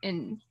Street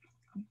in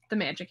the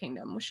Magic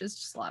Kingdom, which is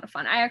just a lot of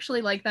fun. I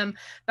actually like them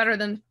better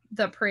than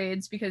the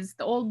parades because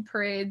the old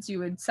parades you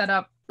would set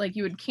up, like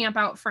you would camp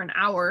out for an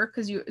hour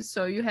because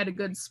you had a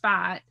good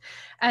spot,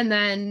 and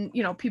then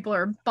people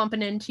are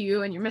bumping into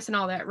you and you're missing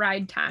all that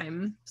ride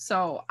time.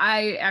 So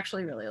I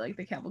actually really like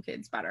the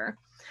cavalcades better.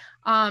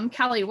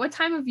 Kelly, what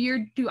time of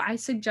year do I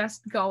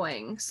suggest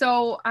going?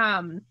 So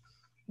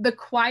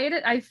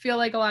I feel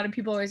like a lot of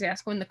people always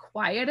ask when the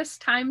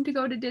quietest time to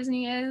go to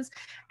Disney is,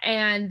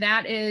 and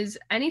that is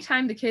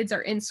anytime the kids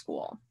are in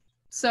school.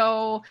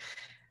 So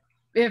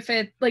if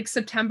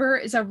September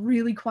is a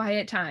really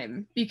quiet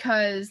time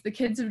because the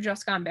kids have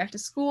just gone back to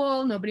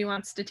school, nobody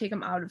wants to take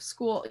them out of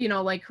school,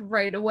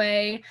 right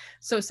away.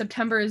 So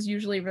September is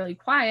usually really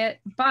quiet,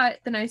 but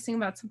the nice thing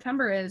about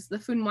September is the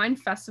Food and Wine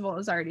Festival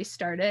has already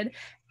started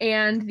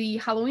and the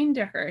Halloween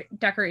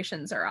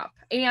decorations are up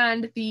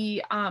and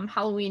the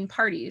Halloween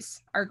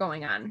parties are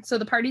going on. So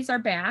the parties are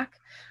back.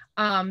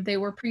 They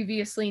were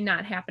previously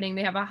not happening.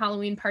 They have a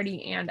Halloween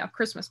party and a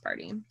Christmas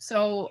party.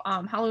 So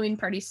Halloween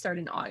parties start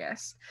in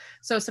August.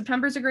 So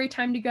September is a great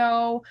time to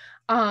go.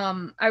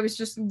 I was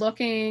just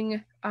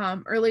looking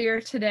earlier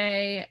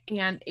today,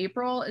 and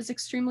April is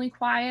extremely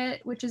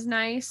quiet, which is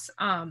nice.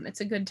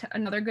 It's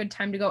another good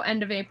time to go.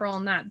 End of April,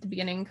 not the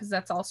beginning, because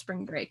that's all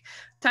spring break.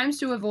 Times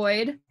to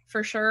avoid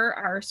for sure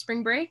are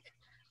spring break,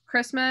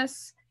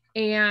 Christmas,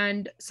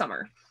 and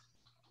summer,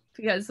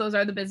 because those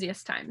are the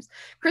busiest times.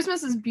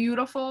 Christmas is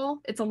beautiful.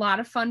 It's a lot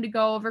of fun to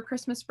go over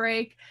Christmas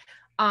break,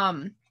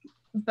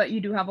 but you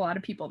do have a lot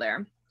of people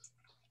there.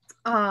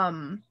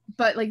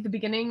 But the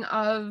beginning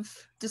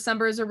of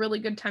December is a really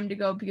good time to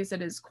go because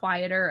it is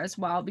quieter as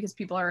well, because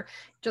people are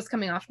just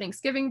coming off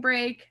Thanksgiving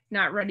break,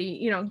 not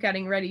ready,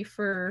 getting ready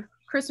for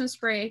Christmas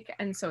break.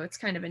 And so it's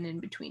kind of an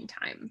in-between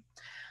time.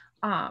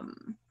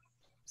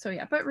 So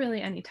yeah, but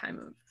really any time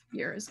of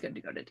year is good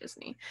to go to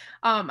Disney.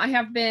 I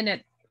have been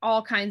at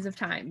all kinds of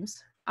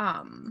times,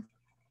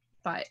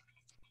 but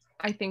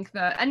I think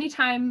that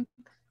anytime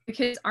the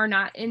kids are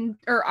not in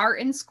or are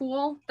in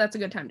school, that's a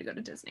good time to go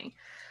to Disney.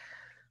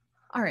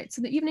 All right,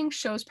 so the evening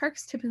shows,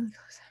 parks typically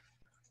close.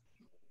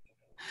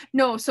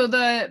 No, so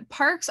the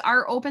parks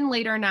are open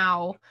later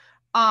now.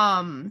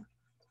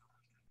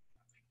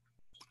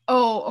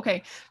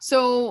 Okay,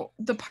 so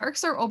the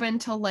parks are open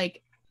till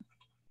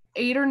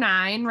 8 or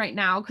 9 right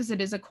now because it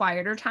is a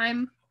quieter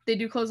time. They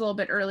do close a little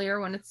bit earlier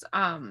when it's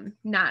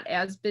not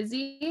as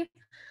busy,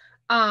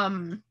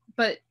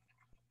 but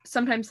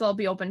sometimes they'll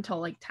be open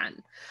till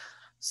 10.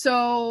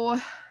 So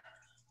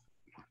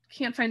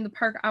can't find the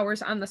park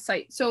hours on the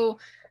site. So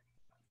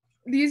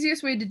the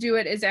easiest way to do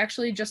it is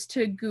actually just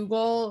to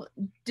Google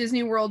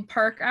Disney World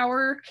Park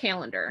Hour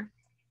calendar,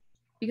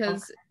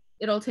 because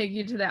it'll take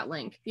you to that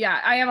link. Yeah,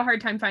 I have a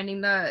hard time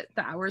finding the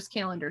hours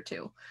calendar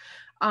too.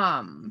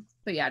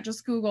 But yeah,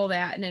 just Google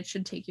that and it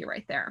should take you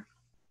right there.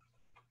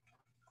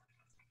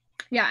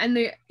 Yeah, and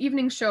the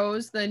evening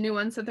shows, the new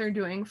ones that they're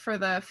doing for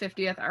the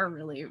 50th are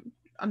really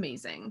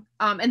amazing.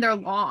 And they're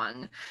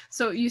long.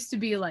 So it used to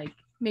be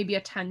maybe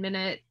a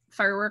 10-minute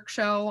fireworks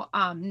show.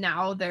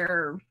 Now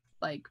they're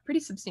pretty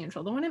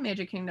substantial. The one at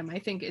Magic Kingdom, I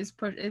think, it's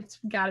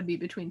got to be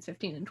between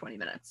 15 and 20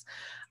 minutes.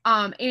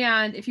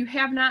 And if you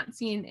have not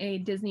seen a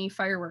Disney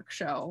fireworks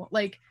show,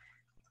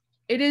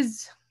 it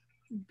is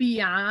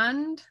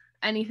beyond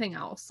anything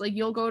else.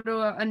 You'll go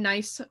to a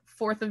nice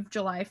 4th of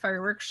July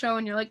fireworks show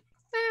and you're like,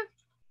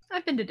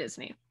 I've been to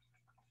Disney.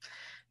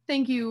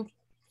 Thank you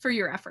for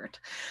your effort.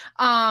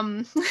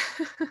 But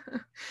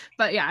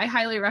yeah, I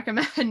highly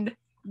recommend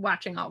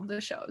watching all of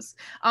the shows.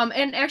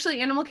 And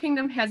actually Animal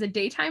Kingdom has a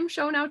daytime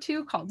show now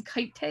too called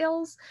Kite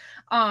Tales.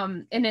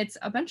 And it's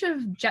a bunch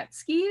of jet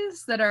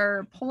skis that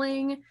are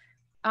pulling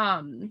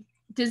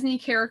Disney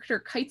character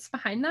kites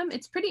behind them.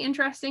 It's pretty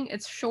interesting.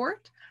 It's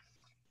short.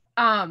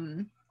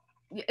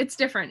 It's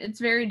different. It's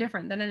very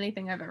different than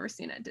anything I've ever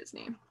seen at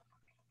Disney.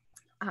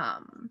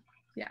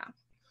 Yeah.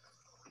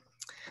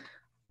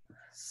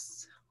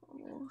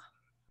 So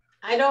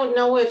I don't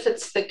know if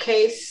it's the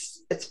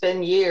case. It's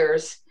been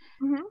years.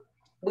 Mhm.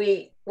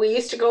 We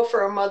used to go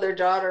for a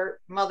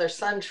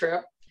mother-son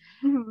trip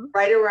Mhm.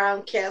 right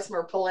around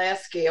Casimir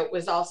Pulaski. It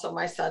was also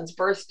my son's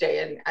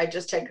birthday, and I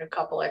just take a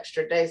couple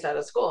extra days out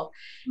of school.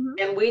 Mhm.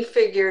 And we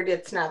figured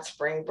it's not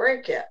spring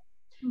break yet,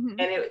 Mhm.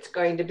 and it's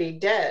going to be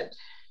dead.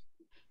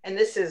 And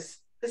this is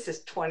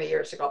 20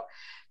 years ago.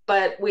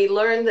 But we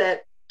learned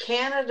that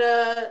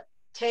Canada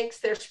takes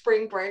their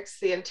spring breaks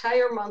the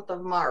entire month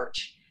of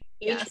March.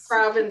 Each Yes.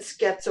 province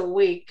gets a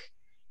week,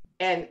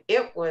 and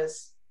it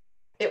was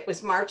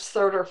March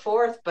 3rd or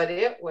 4th, but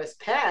it was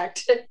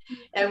packed,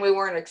 and we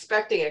weren't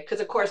expecting it because,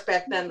 of course,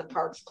 back then the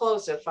parks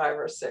closed at 5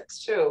 or 6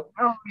 too.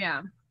 Oh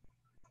yeah.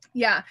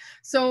 Yeah,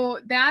 so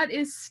that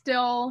is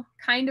still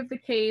kind of the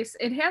case.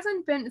 It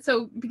hasn't been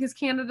so because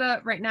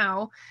Canada right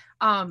now,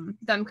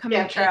 them coming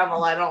Can't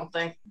travel, I don't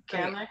think,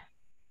 can Right. they?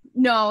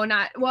 No,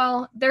 not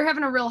well, they're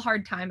having a real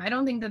hard time. I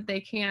don't think that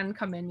they can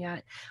come in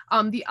yet.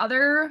 The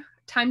other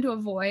time to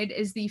avoid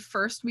is the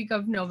first week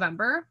of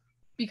November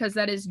because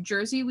that is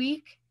Jersey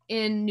Week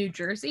in New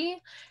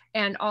Jersey,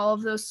 and all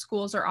of those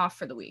schools are off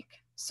for the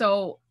week.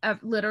 So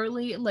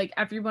literally, like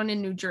everyone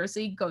in New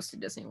Jersey goes to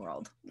Disney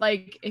World.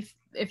 Like if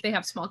they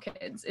have small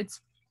kids,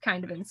 it's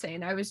kind of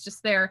insane. I was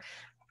just there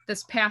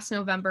this past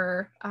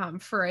November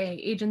for a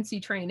agency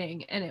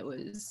training, and it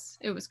was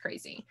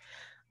crazy.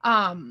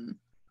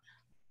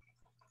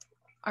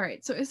 All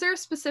right, so is there a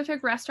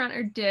specific restaurant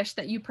or dish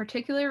that you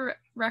particularly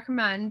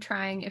recommend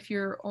trying if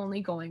you're only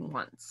going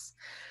once?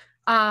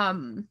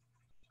 Oh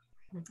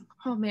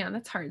man,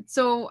 that's hard.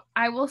 So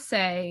I will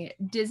say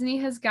Disney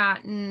has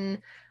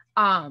gotten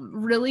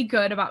really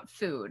good about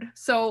food.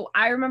 So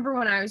I remember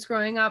when I was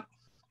growing up,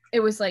 it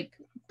was like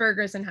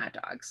burgers and hot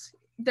dogs.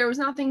 There was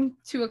nothing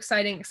too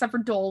exciting except for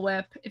Dole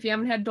Whip. If you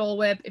haven't had Dole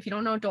Whip, if you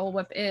don't know what Dole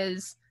Whip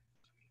is,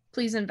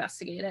 please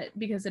investigate it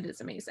because it is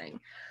amazing.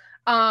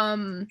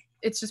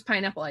 It's just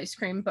pineapple ice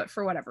cream, but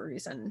for whatever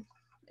reason,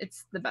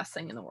 it's the best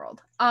thing in the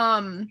world.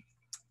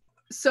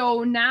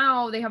 So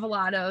now they have a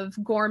lot of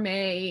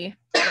gourmet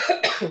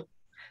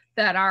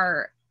that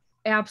are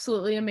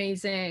absolutely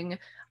amazing,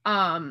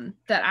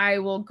 that I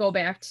will go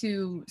back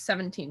to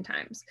 17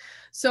 times.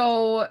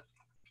 So,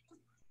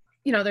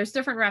 you know, there's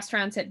different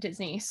restaurants at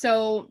Disney.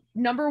 So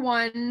number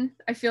one,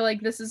 I feel like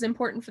this is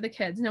important for the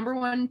kids. Number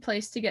one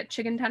place to get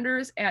chicken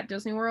tenders at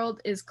Disney World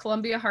is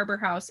Columbia Harbor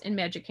House in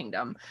Magic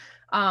Kingdom.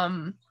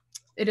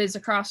 It is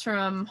across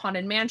from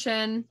Haunted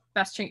Mansion,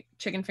 best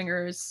chicken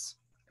fingers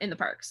in the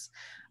parks.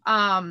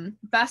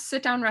 Best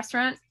sit-down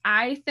restaurant,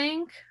 I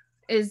think,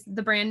 is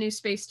the brand new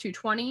Space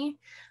 220.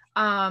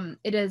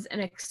 It is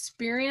an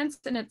experience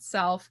in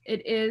itself.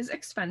 It is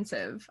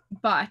expensive,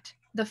 but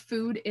the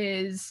food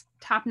is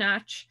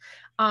top-notch.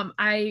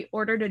 I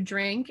ordered a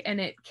drink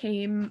and it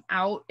came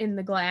out in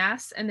the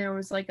glass and there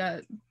was like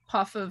a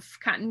puff of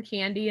cotton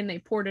candy and they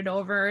poured it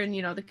over and,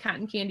 you know, the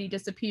cotton candy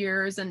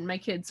disappears and my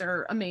kids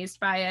are amazed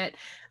by it.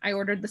 I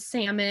ordered the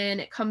salmon.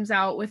 It comes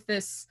out with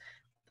this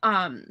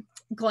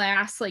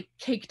glass like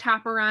cake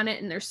topper on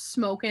it and there's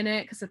smoke in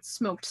it because it's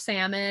smoked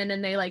salmon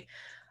and they like,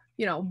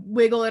 you know,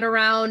 wiggle it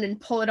around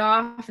and pull it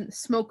off and the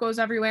smoke goes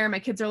everywhere. My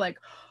kids are like,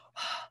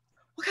 oh,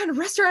 what kind of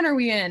restaurant are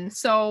we in?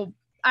 So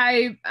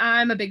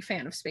I'm a big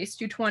fan of Space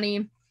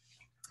 220.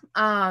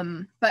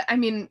 But I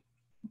mean,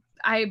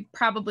 I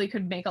probably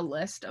could make a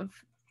list of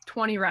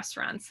 20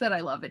 restaurants that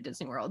I love at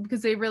Disney World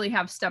because they really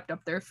have stepped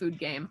up their food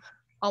game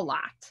a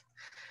lot.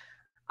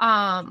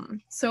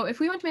 So if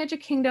we went to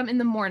Magic Kingdom in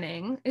the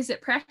morning, is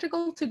it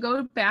practical to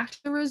go back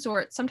to the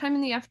resort sometime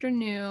in the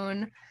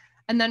afternoon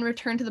and then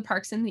return to the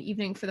parks in the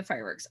evening for the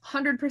fireworks?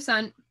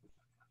 100%.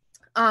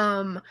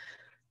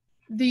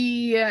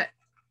 The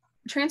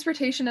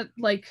transportation at,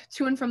 like,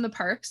 to and from the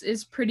parks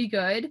is pretty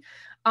good.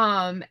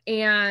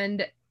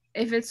 And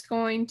if it's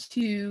going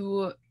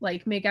to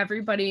like make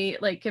everybody,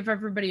 like give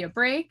everybody a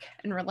break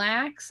and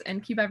relax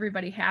and keep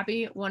everybody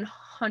happy,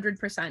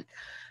 100%.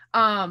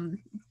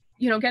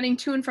 You know, getting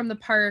to and from the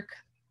park,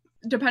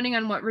 depending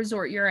on what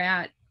resort you're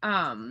at,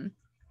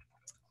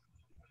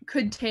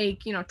 could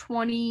take, you know,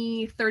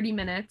 20-30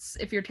 minutes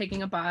if you're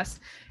taking a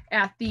bus.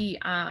 At the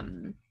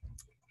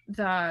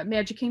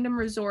Magic Kingdom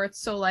resorts,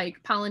 so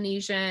like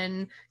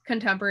Polynesian,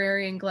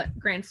 Contemporary, and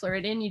Grand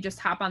Floridian, you just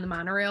hop on the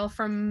monorail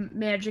from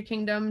Magic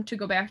Kingdom to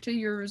go back to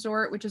your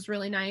resort, which is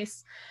really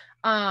nice.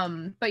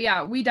 But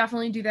yeah, we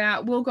definitely do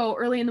that. We'll go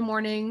early in the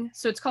morning.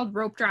 So it's called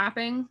rope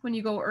dropping. When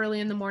you go early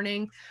in the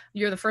morning,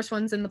 you're the first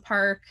ones in the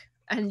park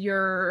and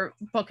you're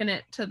booking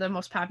it to the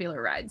most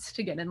popular rides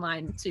to get in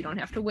line so you don't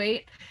have to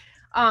wait.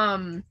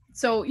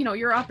 So, you know,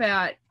 you're up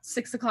at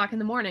 6 o'clock in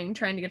the morning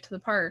trying to get to the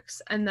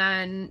parks. And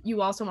then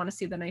you also want to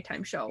see the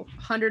nighttime show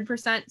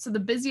 100%. So the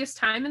busiest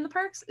time in the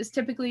parks is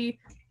typically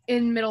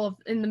in the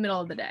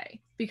middle of the day,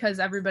 because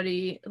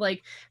everybody,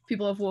 like,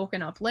 people have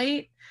woken up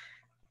late,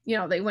 you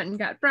know, they went and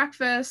got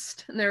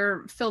breakfast and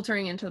they're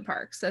filtering into the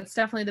parks. That's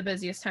definitely the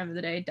busiest time of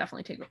the day.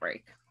 Definitely take a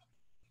break.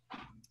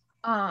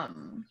 Our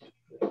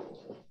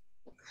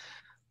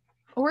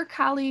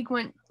colleague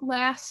went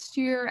last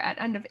year at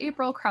end of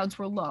April. Crowds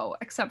were low,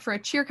 except for a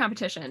cheer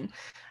competition.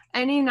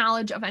 Any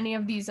knowledge of any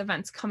of these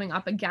events coming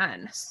up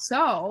again?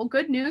 So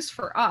good news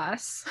for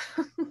us.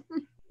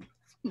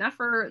 Not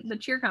for the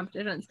cheer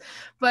competitions,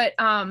 but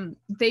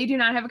they do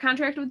not have a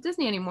contract with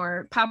Disney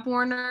anymore. Pop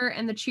Warner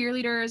and the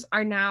cheerleaders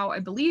are now, I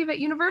believe, at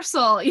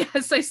Universal.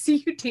 Yes, I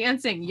see you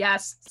dancing.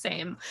 Yes,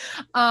 same.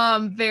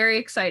 Very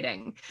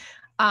exciting.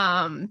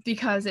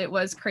 Because it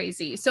was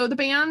crazy. So the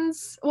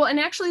bands, well, and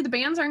actually the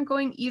bands aren't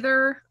going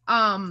either,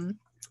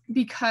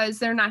 because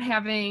they're not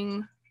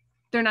in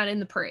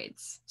the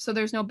parades. So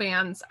there's no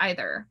bands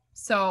either.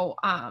 So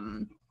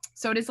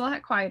so it is a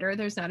lot quieter.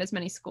 There's not as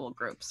many school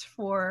groups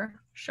for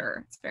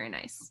sure. It's very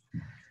nice.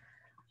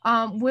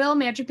 Will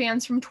magic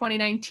bands from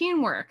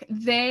 2019 work?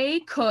 They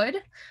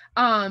could.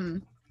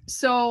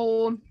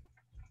 So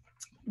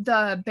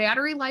the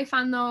battery life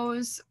on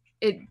those,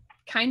 it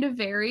kind of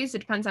varies. It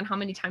depends on how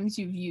many times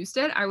you've used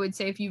it. I would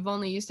say if you've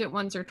only used it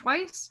once or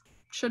twice,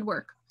 should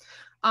work.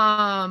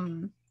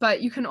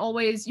 But you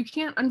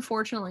can't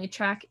unfortunately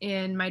check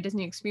in My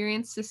Disney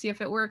Experience to see if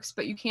it works,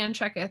 but you can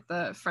check at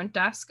the front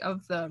desk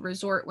of the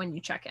resort when you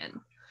check in.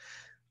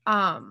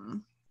 All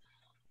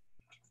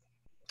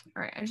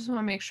right, I just want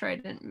to make sure I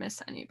didn't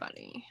miss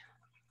anybody.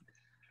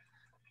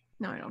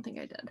 No, I don't think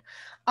I did.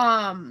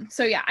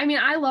 So yeah, I mean,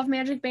 I love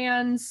magic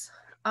bands.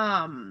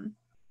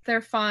 They're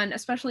fun,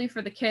 especially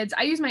for the kids.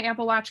 I use my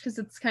Apple Watch because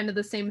it's kind of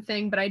the same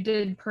thing, but I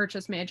did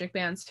purchase magic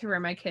bands to wear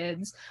my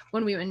kids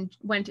when we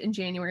went in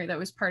January. That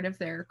was part of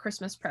their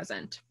Christmas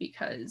present,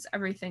 because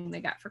everything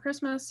they got for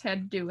Christmas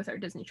had to do with our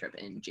Disney trip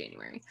in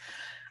January.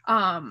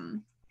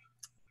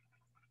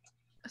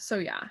 So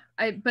yeah,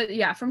 but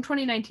yeah, from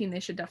 2019, they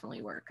should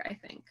definitely work, I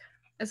think,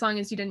 as long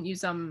as you didn't use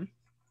them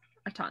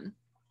a ton.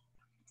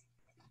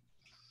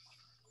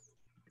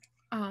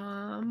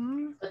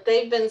 But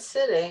they've been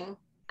sitting,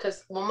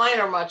 because, well, mine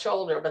are much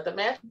older, but the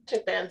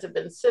magic bands have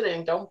been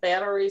sitting. Don't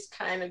batteries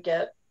kind of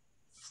get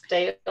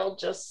stale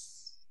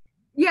just?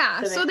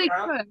 Yeah, so they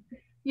could.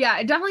 Yeah,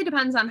 it definitely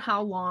depends on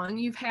how long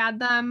you've had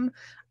them,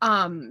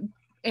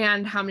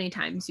 and how many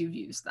times you've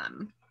used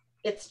them.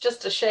 It's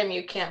just a shame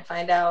you can't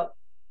find out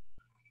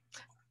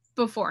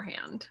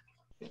beforehand.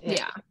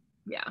 Yeah.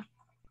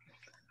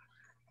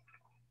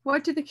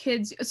 What do the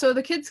kids, so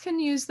the kids can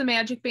use the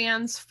magic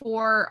bands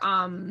for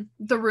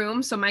the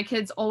room. So my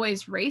kids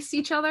always race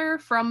each other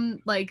from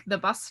like the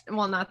bus,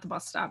 well, not the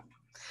bus stop,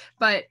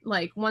 but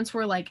like once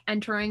we're like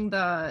entering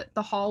the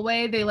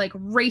hallway, they like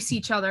race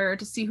each other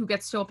to see who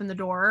gets to open the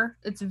door.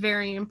 It's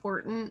very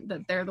important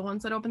that they're the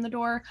ones that open the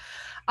door.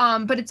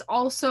 But it's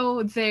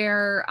also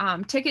their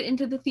ticket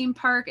into the theme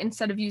park.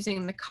 Instead of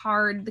using the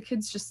card, the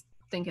kids just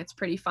think it's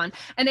pretty fun,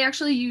 and they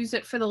actually use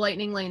it for the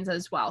lightning lanes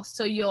as well.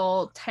 So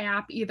you'll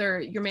tap either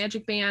your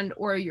magic band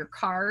or your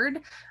card,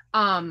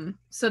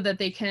 so that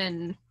they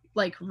can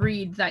like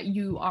read that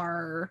you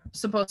are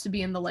supposed to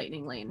be in the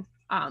lightning lane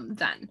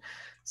then.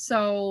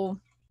 So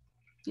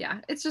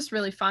yeah, it's just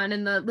really fun,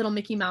 and the little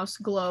Mickey Mouse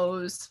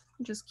glows,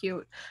 which is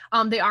cute.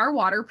 They are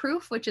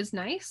waterproof, which is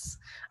nice.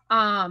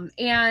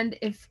 And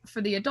if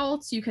for the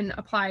adults, you can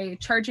apply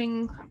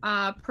charging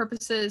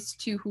purposes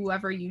to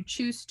whoever you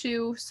choose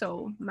to.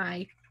 So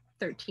my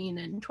 13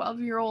 and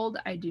 12-year-old,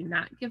 I do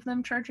not give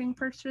them charging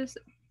purchase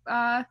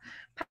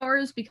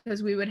powers,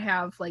 because we would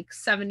have like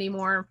 70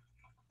 more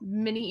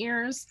mini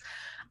ears.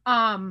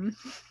 All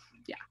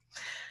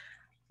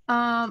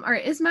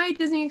right, is My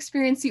Disney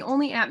Experience the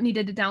only app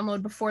needed to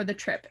download before the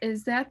trip?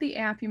 Is that the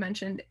app you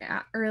mentioned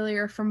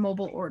earlier for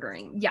mobile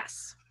ordering?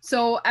 Yes.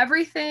 So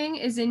everything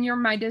is in your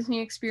My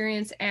Disney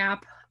Experience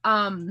app.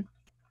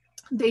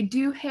 They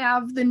do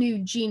have the new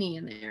Genie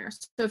in there.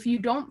 So if you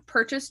don't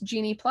purchase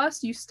Genie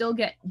Plus, you still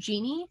get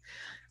Genie,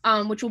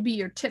 which will be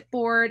your tip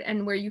board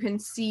and where you can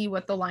see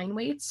what the line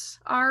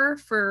waits are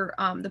for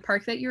the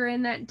park that you're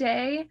in that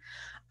day.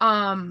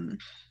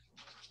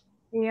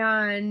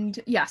 And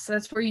yes,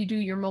 that's where you do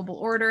your mobile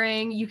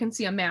ordering. You can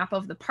see a map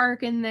of the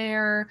park in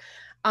there.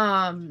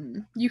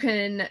 You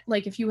can,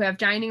 like, if you have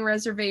dining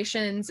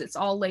reservations, it's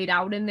all laid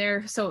out in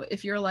there. So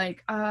if you're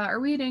like,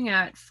 are we eating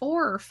at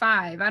 4 or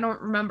 5? I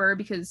don't remember,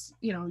 because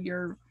you know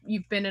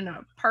you've been in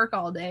a park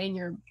all day and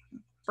your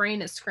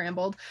brain is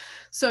scrambled.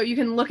 So you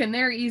can look in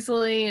there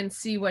easily and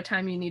see what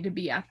time you need to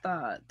be at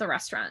the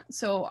restaurant.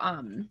 So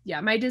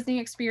yeah, My Disney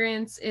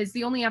Experience is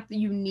the only app that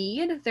you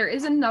need. There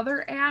is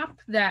another app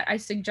that I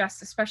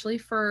suggest, especially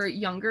for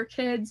younger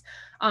kids.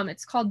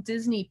 It's called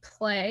Disney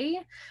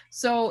Play.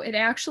 So it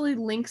actually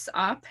links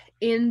up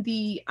in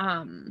the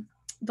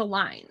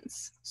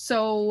lines.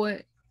 So,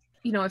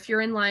 you know, if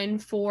you're in line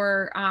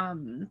for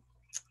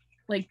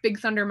like Big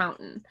Thunder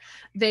Mountain.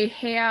 They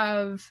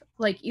have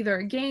like either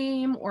a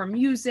game or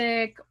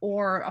music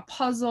or a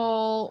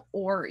puzzle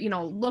or, you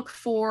know, look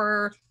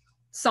for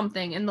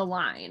something in the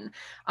line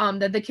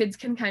that the kids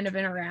can kind of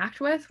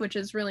interact with, which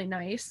is really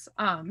nice.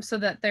 So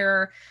that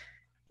they're,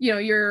 you know,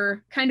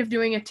 you're kind of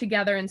doing it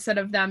together instead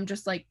of them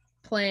just like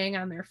playing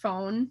on their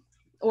phone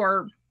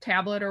or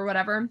tablet or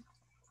whatever.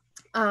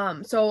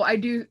 So I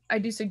do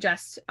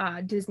suggest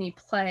Disney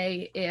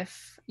Play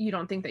if you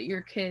don't think that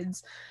your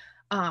kids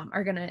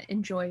are gonna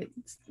enjoy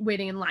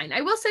waiting in line.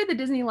 I will say the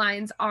Disney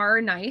lines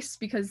are nice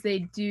because they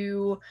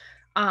do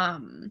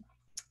some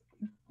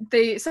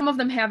of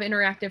them have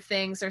interactive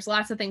things. There's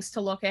lots of things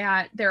to look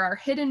at. There are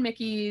hidden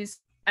Mickeys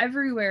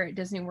everywhere at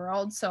Disney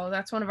World, so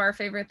that's one of our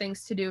favorite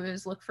things to do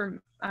is look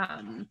for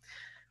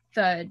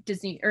the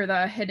Disney or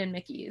the hidden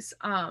Mickeys.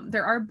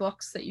 There are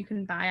books that you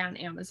can buy on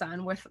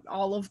Amazon with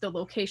all of the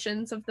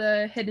locations of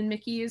the hidden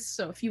Mickeys,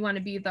 so if you want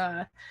to be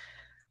the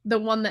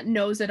one that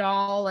knows it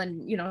all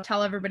and, you know,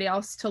 tell everybody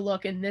else to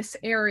look in this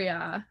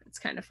area, it's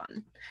kind of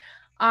fun.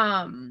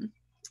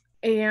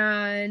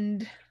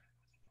 And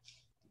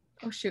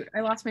oh shoot, I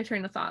lost my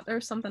train of thought.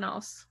 There's something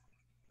else.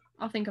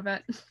 I'll think of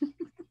it.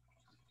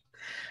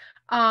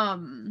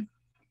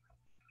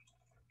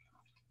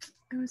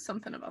 It was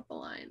something about the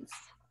lines.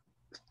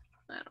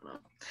 I don't know.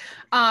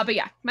 But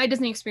yeah, my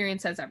Disney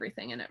experience has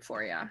everything in it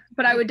for you.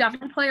 But I would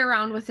definitely play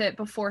around with it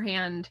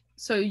beforehand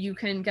so you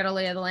can get a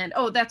lay of the land.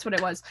 Oh, that's what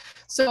it was.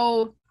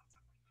 So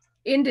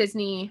in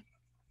Disney,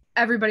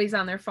 everybody's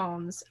on their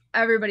phones.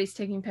 Everybody's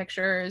taking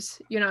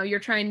pictures. You know, you're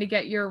trying to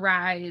get your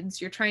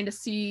rides. You're trying to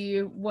see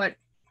what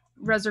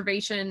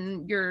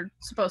reservation you're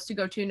supposed to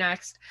go to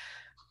next.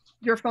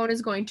 Your phone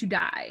is going to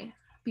die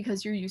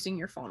because you're using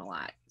your phone a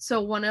lot. So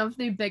one of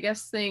the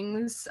biggest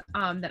things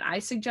that I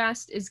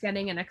suggest is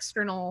getting an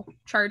external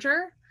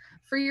charger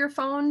for your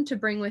phone to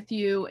bring with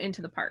you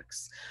into the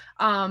parks.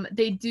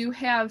 They do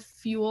have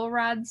fuel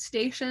rod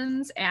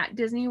stations at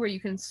Disney where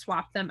you can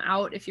swap them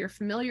out. If you're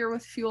familiar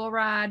with fuel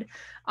rod,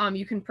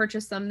 you can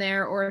purchase them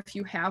there, or if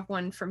you have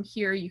one from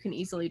here, you can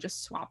easily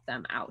just swap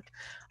them out.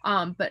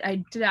 But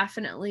I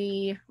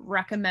definitely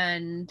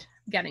recommend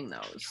getting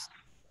those.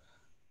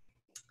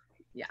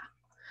 Yeah.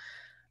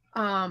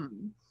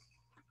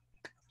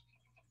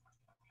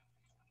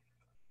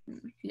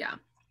 Yeah.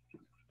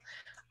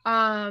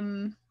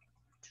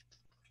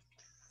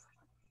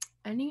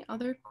 Any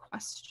other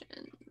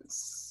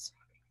questions?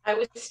 I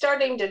was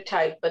starting to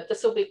type, but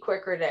this will be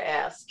quicker to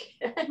ask.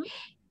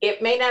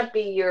 It may not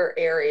be your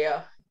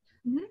area.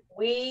 Mm-hmm.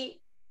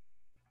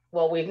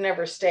 We've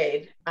never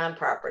stayed on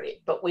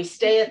property, but we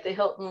stay at the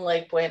Hilton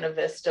Lake Buena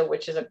Vista,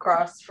 which is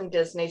across from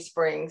Disney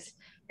Springs.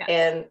 Yes.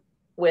 And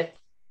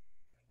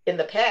in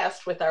the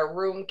past, with our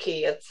room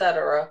key,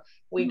 etc.,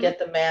 we get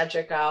the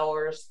magic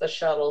hours, the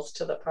shuttles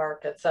to the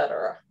park,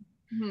 etc.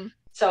 Mm-hmm.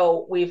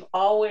 So we've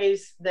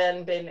always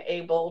then been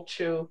able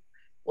to,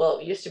 well,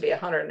 it used to be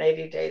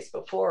 180 days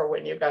before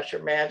when you got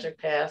your magic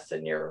pass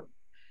and your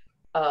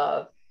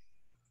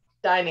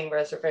dining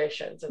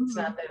reservations. It's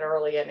not that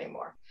early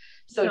anymore.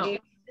 So no.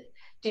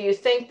 Do you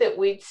think that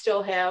we'd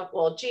still have,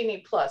 well,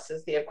 Genie Plus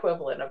is the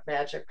equivalent of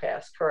Magic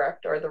Pass,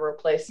 correct? Or the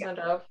replacement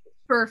of?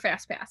 For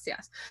Fast Pass,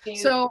 yes.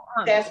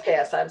 Fast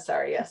Pass, I'm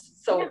sorry, yes.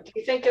 So do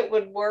you think it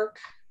would work?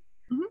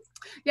 Mm-hmm.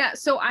 Yeah,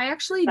 so I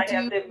actually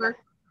do work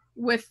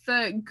with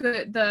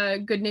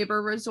the Good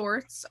Neighbor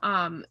resorts.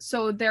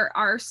 So there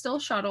are still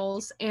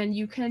shuttles, and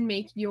you can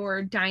make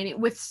your dining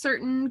with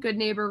certain Good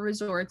Neighbor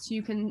resorts.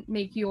 You can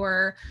make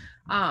your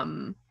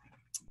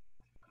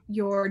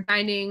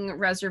dining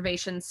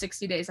reservation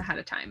 60 days ahead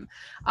of time.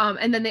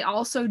 And then they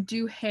also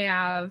do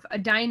have a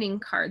dining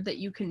card that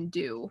you can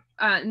do.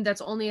 And that's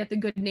only at the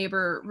Good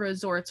Neighbor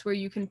resorts where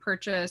you can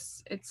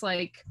purchase, it's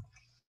like,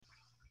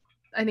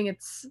 I think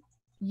it's,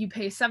 you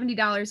pay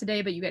 $70 a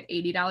day, but you get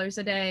 $80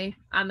 a day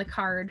on the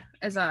card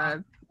as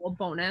a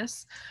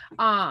bonus.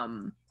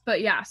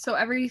 But yeah, so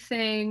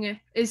everything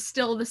is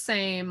still the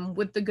same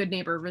with the Good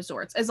Neighbor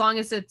resorts, as long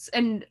as it's,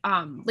 and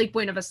Lake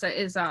Buena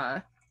Vista is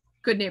a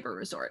Good Neighbor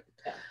resort.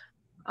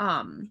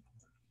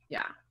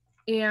 Yeah.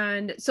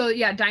 And so,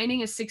 yeah,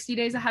 dining is 60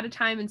 days ahead of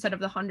time instead of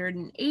the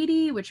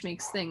 180, which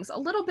makes things a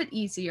little bit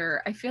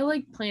easier. I feel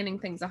like planning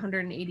things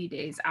 180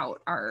 days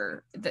out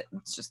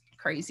it's just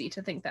crazy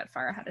to think that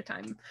far ahead of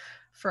time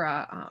for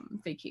a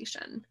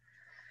vacation.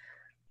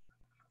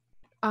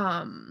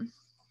 Yeah.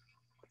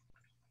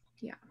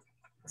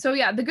 So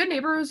yeah, the Good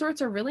Neighbor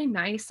resorts are really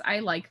nice. I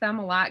like them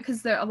a lot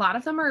because a lot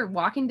of them are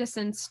walking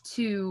distance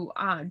to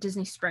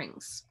Disney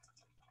Springs,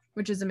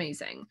 which is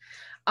amazing.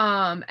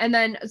 And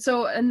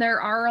there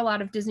are a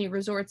lot of Disney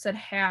resorts that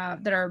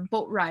are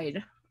boat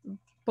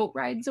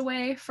rides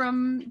away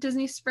from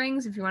Disney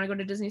Springs. If you want to go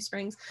to Disney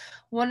Springs,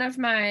 one of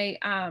my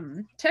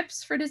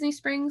tips for Disney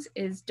Springs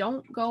is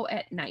don't go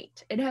at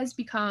night. It has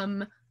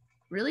become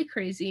really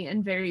crazy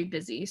and very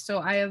busy. So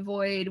I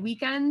avoid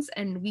weekends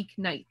and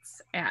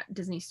weeknights at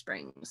Disney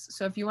Springs.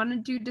 So if you want to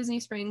do Disney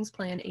Springs,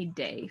 plan a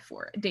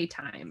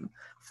daytime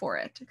for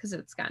it, because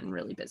it's gotten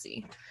really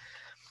busy.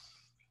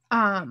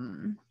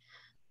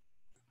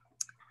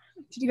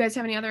 Did you guys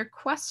have any other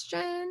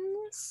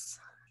questions?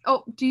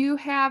 Oh, do you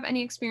have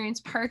any experience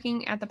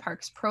parking at the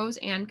parks? Pros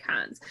and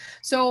cons.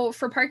 So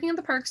for parking at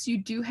the parks, you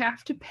do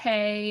have to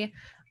pay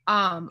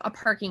a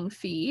parking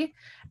fee,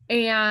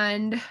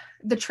 and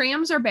the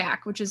trams are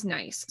back, which is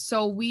nice.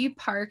 So we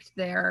parked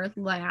there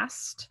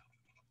last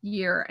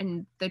year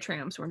and the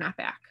trams were not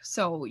back.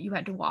 So you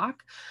had to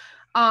walk.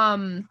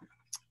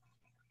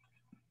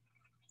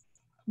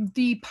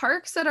 The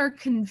parks that are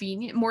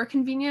more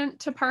convenient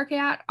to park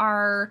at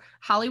are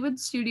Hollywood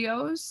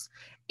Studios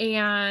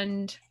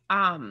and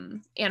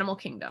Animal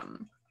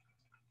Kingdom.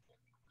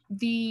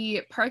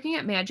 The parking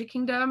at Magic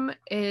Kingdom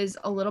is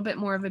a little bit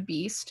more of a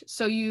beast.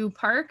 So you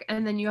park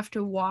and then you have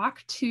to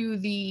walk to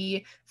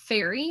the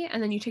ferry,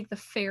 and then you take the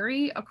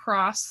ferry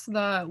across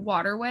the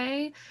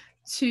waterway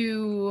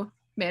to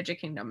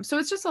Magic Kingdom. So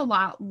it's just a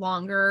lot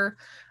longer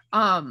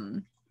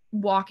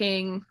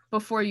walking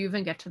before you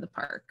even get to the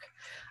park.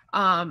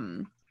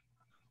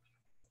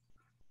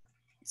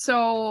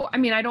 So, I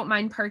mean, I don't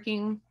mind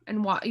parking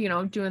and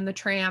doing the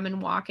tram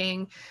and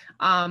walking.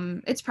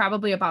 It's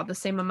probably about the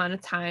same amount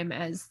of time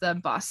as the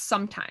bus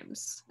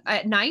sometimes.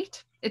 At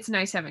night, it's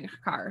nice having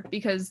a car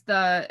because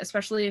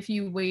especially if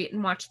you wait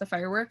and watch the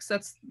fireworks,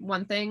 that's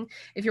one thing.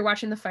 If you're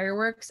watching the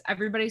fireworks,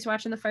 everybody's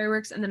watching the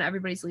fireworks and then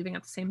everybody's leaving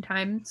at the same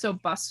time. So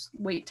bus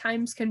wait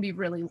times can be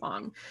really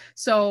long.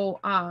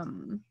 So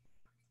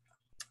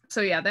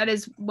yeah, that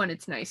is when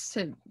it's nice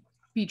to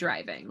be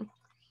driving.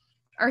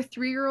 Are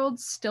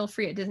 3-year-olds still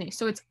free at Disney?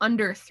 So it's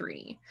under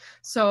 3.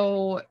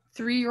 So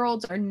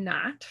 3-year-olds are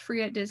not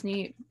free at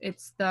Disney.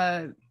 It's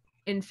the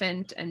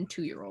infant and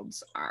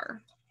 2-year-olds are.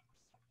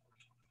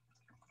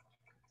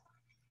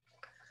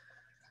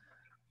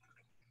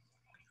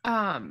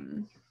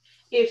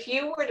 If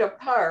you were to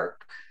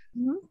park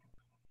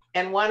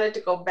and wanted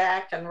to go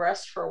back and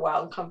rest for a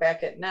while and come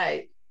back at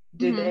night,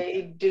 do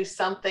they do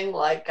something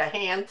like a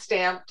hand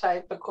stamp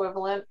type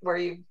equivalent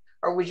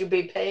or would you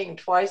be paying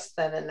twice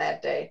then in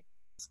that day?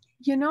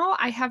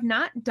 I have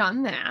not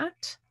done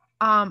that.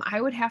 I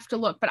would have to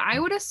look, but I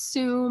would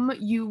assume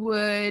you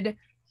would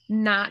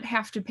not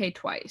have to pay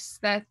twice.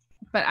 But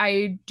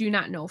I do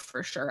not know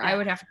for sure. Yeah. I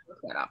would have to look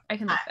that up. I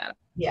can look that up.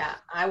 Yeah,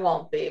 I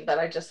won't be, but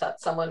I just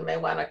thought someone may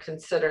want to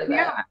consider that.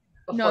 Yeah.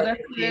 No,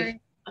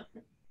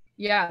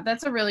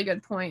 that's a really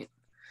good point.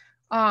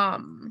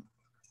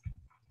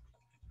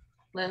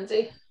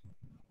 Lindsay,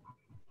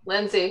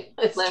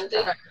 it's Lindsay.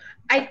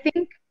 I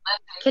think.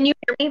 Can you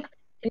hear me?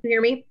 Can you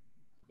hear me?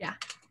 Yeah.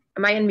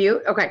 Am I on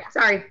mute? Okay,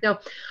 sorry. No.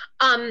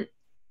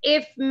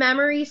 If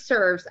memory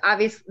serves,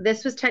 obviously,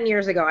 this was 10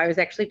 years ago. I was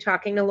actually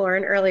talking to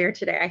Lauren earlier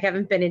today. I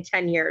haven't been in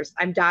 10 years.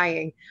 I'm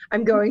dying.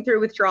 I'm going through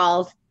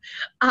withdrawals.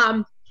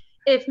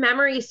 If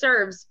memory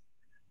serves,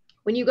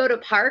 when you go to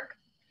park,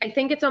 I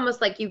think it's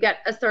almost like you get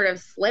a sort of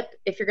slip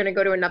if you're going to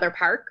go to another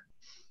park.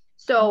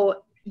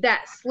 So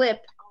that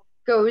slip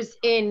goes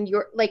in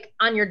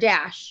on your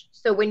dash.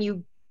 So when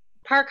you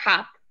park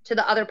hop to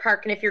the other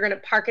park, and if you're going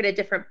to park at a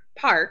different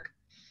park,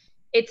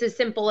 it's as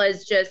simple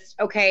as just,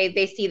 okay,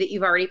 they see that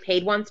you've already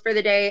paid once for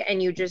the day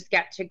and you just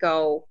get to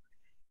go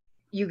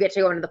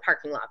into the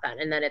parking lot then,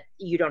 and then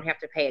you don't have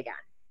to pay again.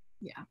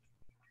 Yeah.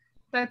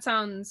 That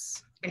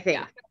sounds,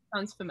 that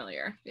sounds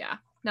familiar. Yeah.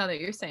 Now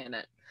that you're saying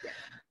it.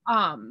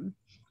 Yeah.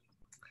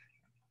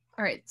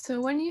 All right.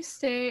 So when you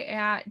stay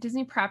at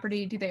Disney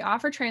property, do they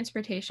offer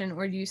transportation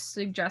or do you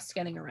suggest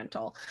getting a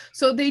rental?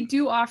 So they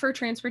do offer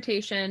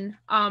transportation.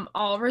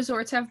 All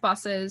resorts have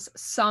buses.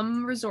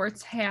 Some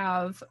resorts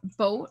have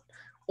boat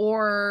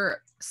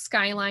or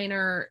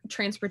Skyliner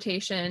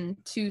transportation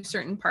to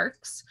certain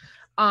parks.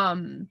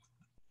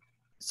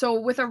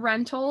 So with a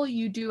rental,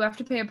 you do have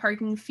to pay a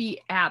parking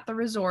fee at the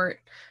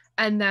resort,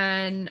 and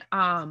then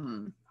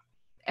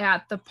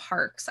at the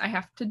parks, I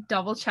have to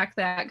double check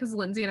that because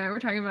Lindsay and I were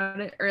talking about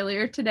it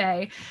earlier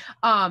today.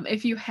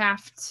 If you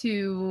have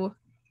to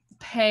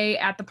pay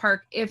at the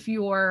park if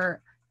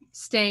you're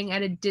staying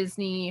at a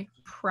Disney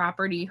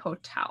property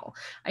hotel,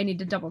 I need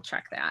to double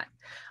check that.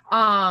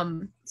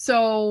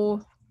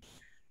 So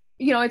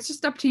it's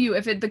just up to you.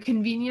 If the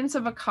convenience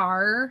of a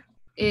car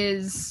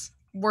is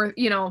worth,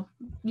 you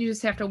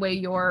just have to weigh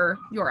your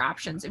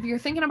options. If you're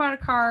thinking about a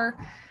car,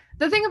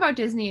 the thing about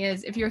Disney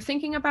is if you're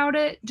thinking about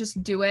it,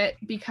 just do it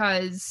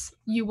because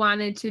you want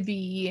it to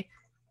be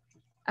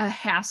a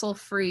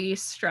hassle-free,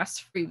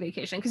 stress-free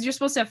vacation because you're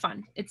supposed to have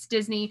fun. It's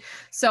Disney.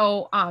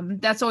 So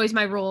that's always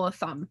my rule of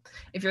thumb.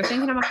 If you're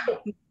thinking about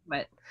it, do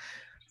it.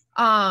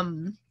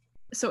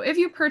 So if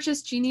you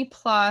purchase Genie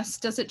Plus,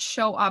 does it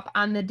show up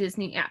on the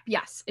Disney app?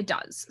 Yes, it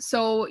does.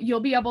 So you'll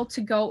be able to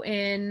go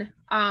in.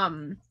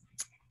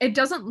 It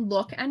doesn't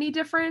look any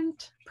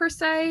different per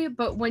se,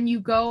 but when you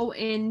go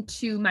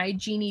into My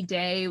Genie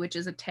Day, which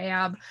is a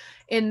tab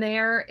in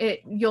there,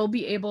 you'll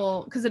be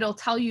able, because it'll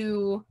tell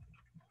you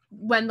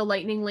when the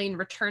Lightning Lane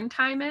return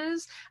time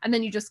is, and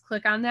then you just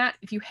click on that.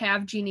 If you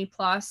have Genie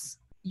Plus,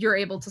 you're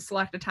able to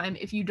select a time.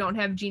 If you don't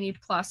have Genie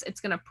Plus,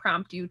 it's going to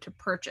prompt you to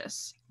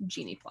purchase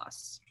Genie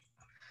Plus,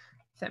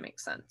 if that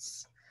makes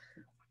sense.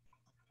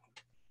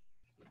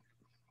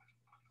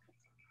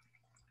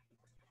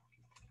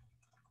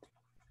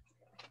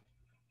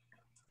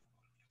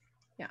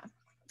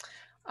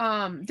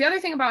 The other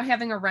thing about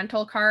having a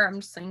rental car,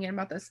 I'm just thinking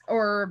about this,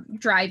 or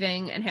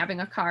driving and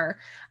having a car,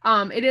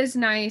 it is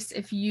nice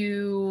if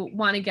you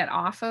want to get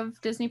off of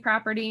Disney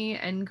property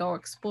and go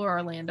explore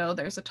Orlando.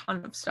 There's a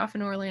ton of stuff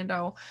in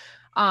Orlando.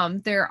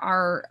 There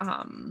are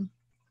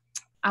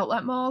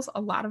outlet malls,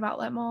 a lot of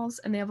outlet malls,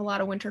 and they have a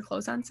lot of winter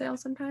clothes on sale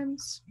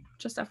sometimes.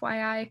 Just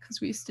FYI,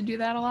 because we used to do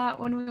that a lot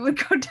when we would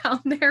go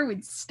down there.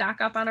 We'd stock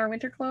up on our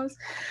winter clothes.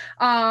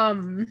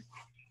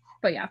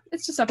 But yeah,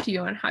 it's just up to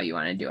you on how you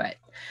want to do it.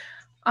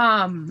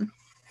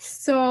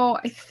 So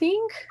I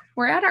think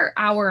we're at our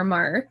hour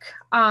mark.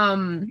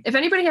 If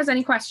anybody has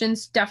any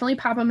questions, definitely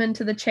pop them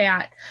into the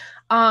chat.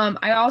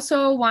 I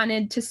also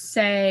wanted to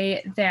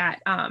say that,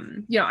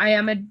 I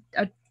am a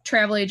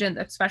travel agent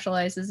that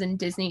specializes in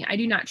Disney. I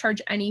do not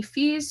charge any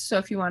fees. So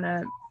if you want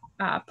to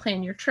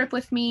plan your trip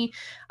with me,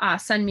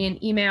 send me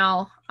an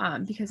email,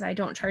 because I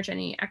don't charge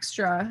any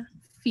extra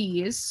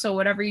fees. So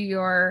whatever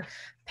you're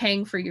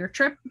paying for your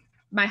trip,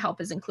 my help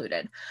is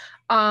included.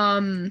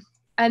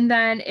 And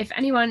then if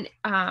anyone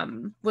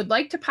would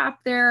like to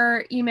pop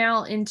their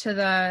email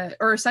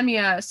or send me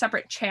a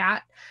separate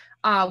chat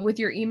with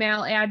your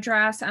email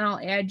address, and I'll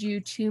add you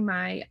to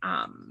my,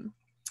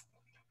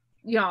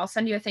 I'll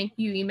send you a thank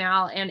you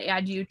email and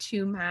add you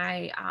to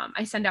my,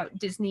 I send out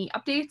Disney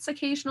updates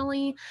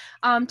occasionally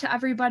to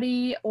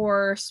everybody,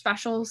 or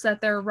specials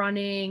that they're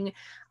running.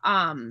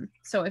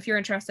 So if you're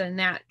interested in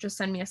that, just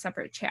send me a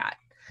separate chat.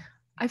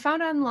 I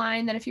found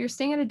online that if you're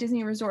staying at a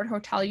Disney Resort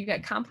hotel, you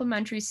get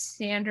complimentary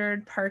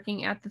standard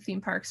parking at the theme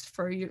parks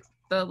for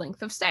the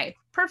length of stay.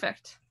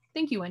 Perfect.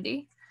 Thank you,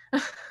 Wendy.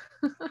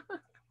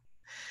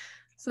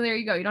 So there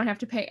you go. You don't have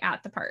to pay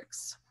at the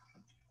parks,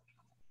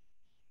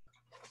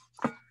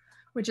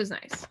 which is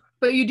nice.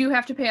 But you do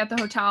have to pay at the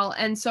hotel.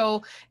 And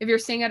so if you're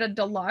staying at a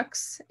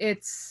deluxe,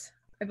 it's,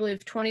 I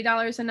believe,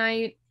 $20 a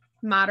night.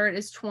 Moderate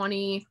is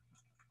 $20.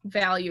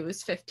 Value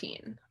is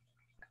 $15.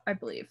 I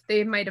believe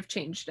they might have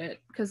changed it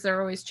because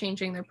they're always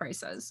changing their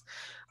prices.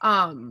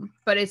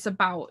 But it's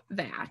about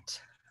that.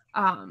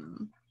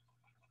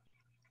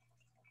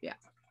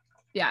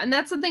 Yeah. And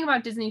that's the thing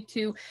about Disney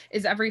too,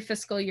 is every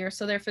fiscal year.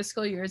 So their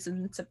fiscal year is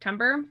in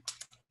September.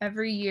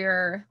 Every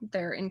year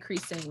they're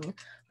increasing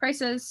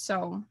prices.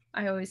 So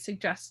I always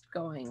suggest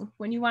going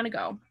when you want to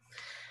go,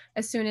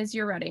 as soon as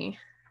you're ready.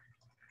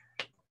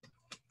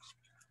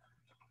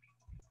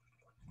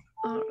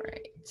 All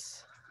right.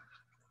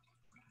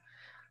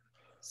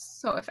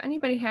 So if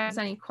anybody has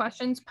any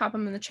questions, pop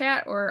them in the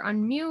chat or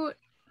unmute.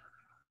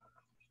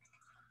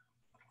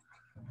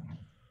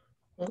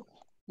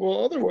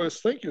 Well, otherwise,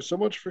 thank you so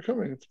much for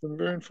coming. It's been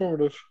very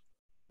informative.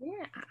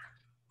 Yeah.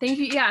 Thank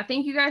you. Yeah.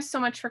 Thank you guys so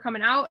much for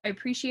coming out. I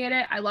appreciate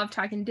it. I love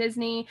talking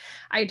Disney.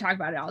 I could talk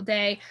about it all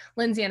day.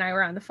 Lindsay and I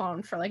were on the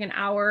phone for like an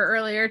hour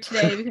earlier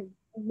today because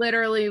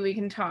literally we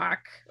can talk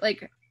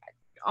like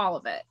all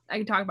of it. I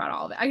can talk about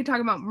all of it. I can talk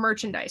about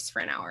merchandise for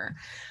an hour.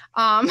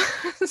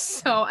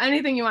 So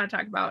anything you want to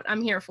talk about,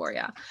 I'm here for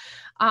you.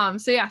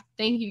 So yeah,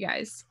 thank you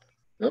guys.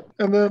 Yep.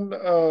 And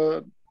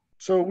then,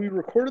 so we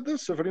recorded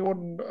this. If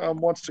anyone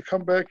wants to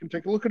come back and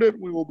take a look at it,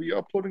 we will be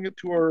uploading it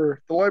to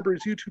the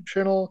library's YouTube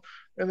channel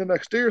in the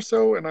next day or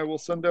so, and I will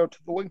send out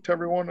the link to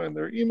everyone in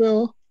their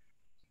email.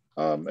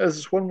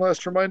 As one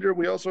last reminder,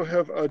 we also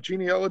have a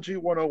Genealogy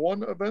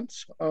 101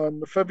 event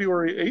on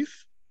February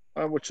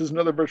 8th, which is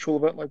another virtual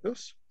event like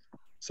this.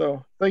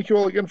 So thank you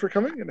all again for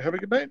coming, and have a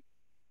good night.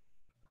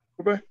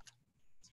 Bye-bye.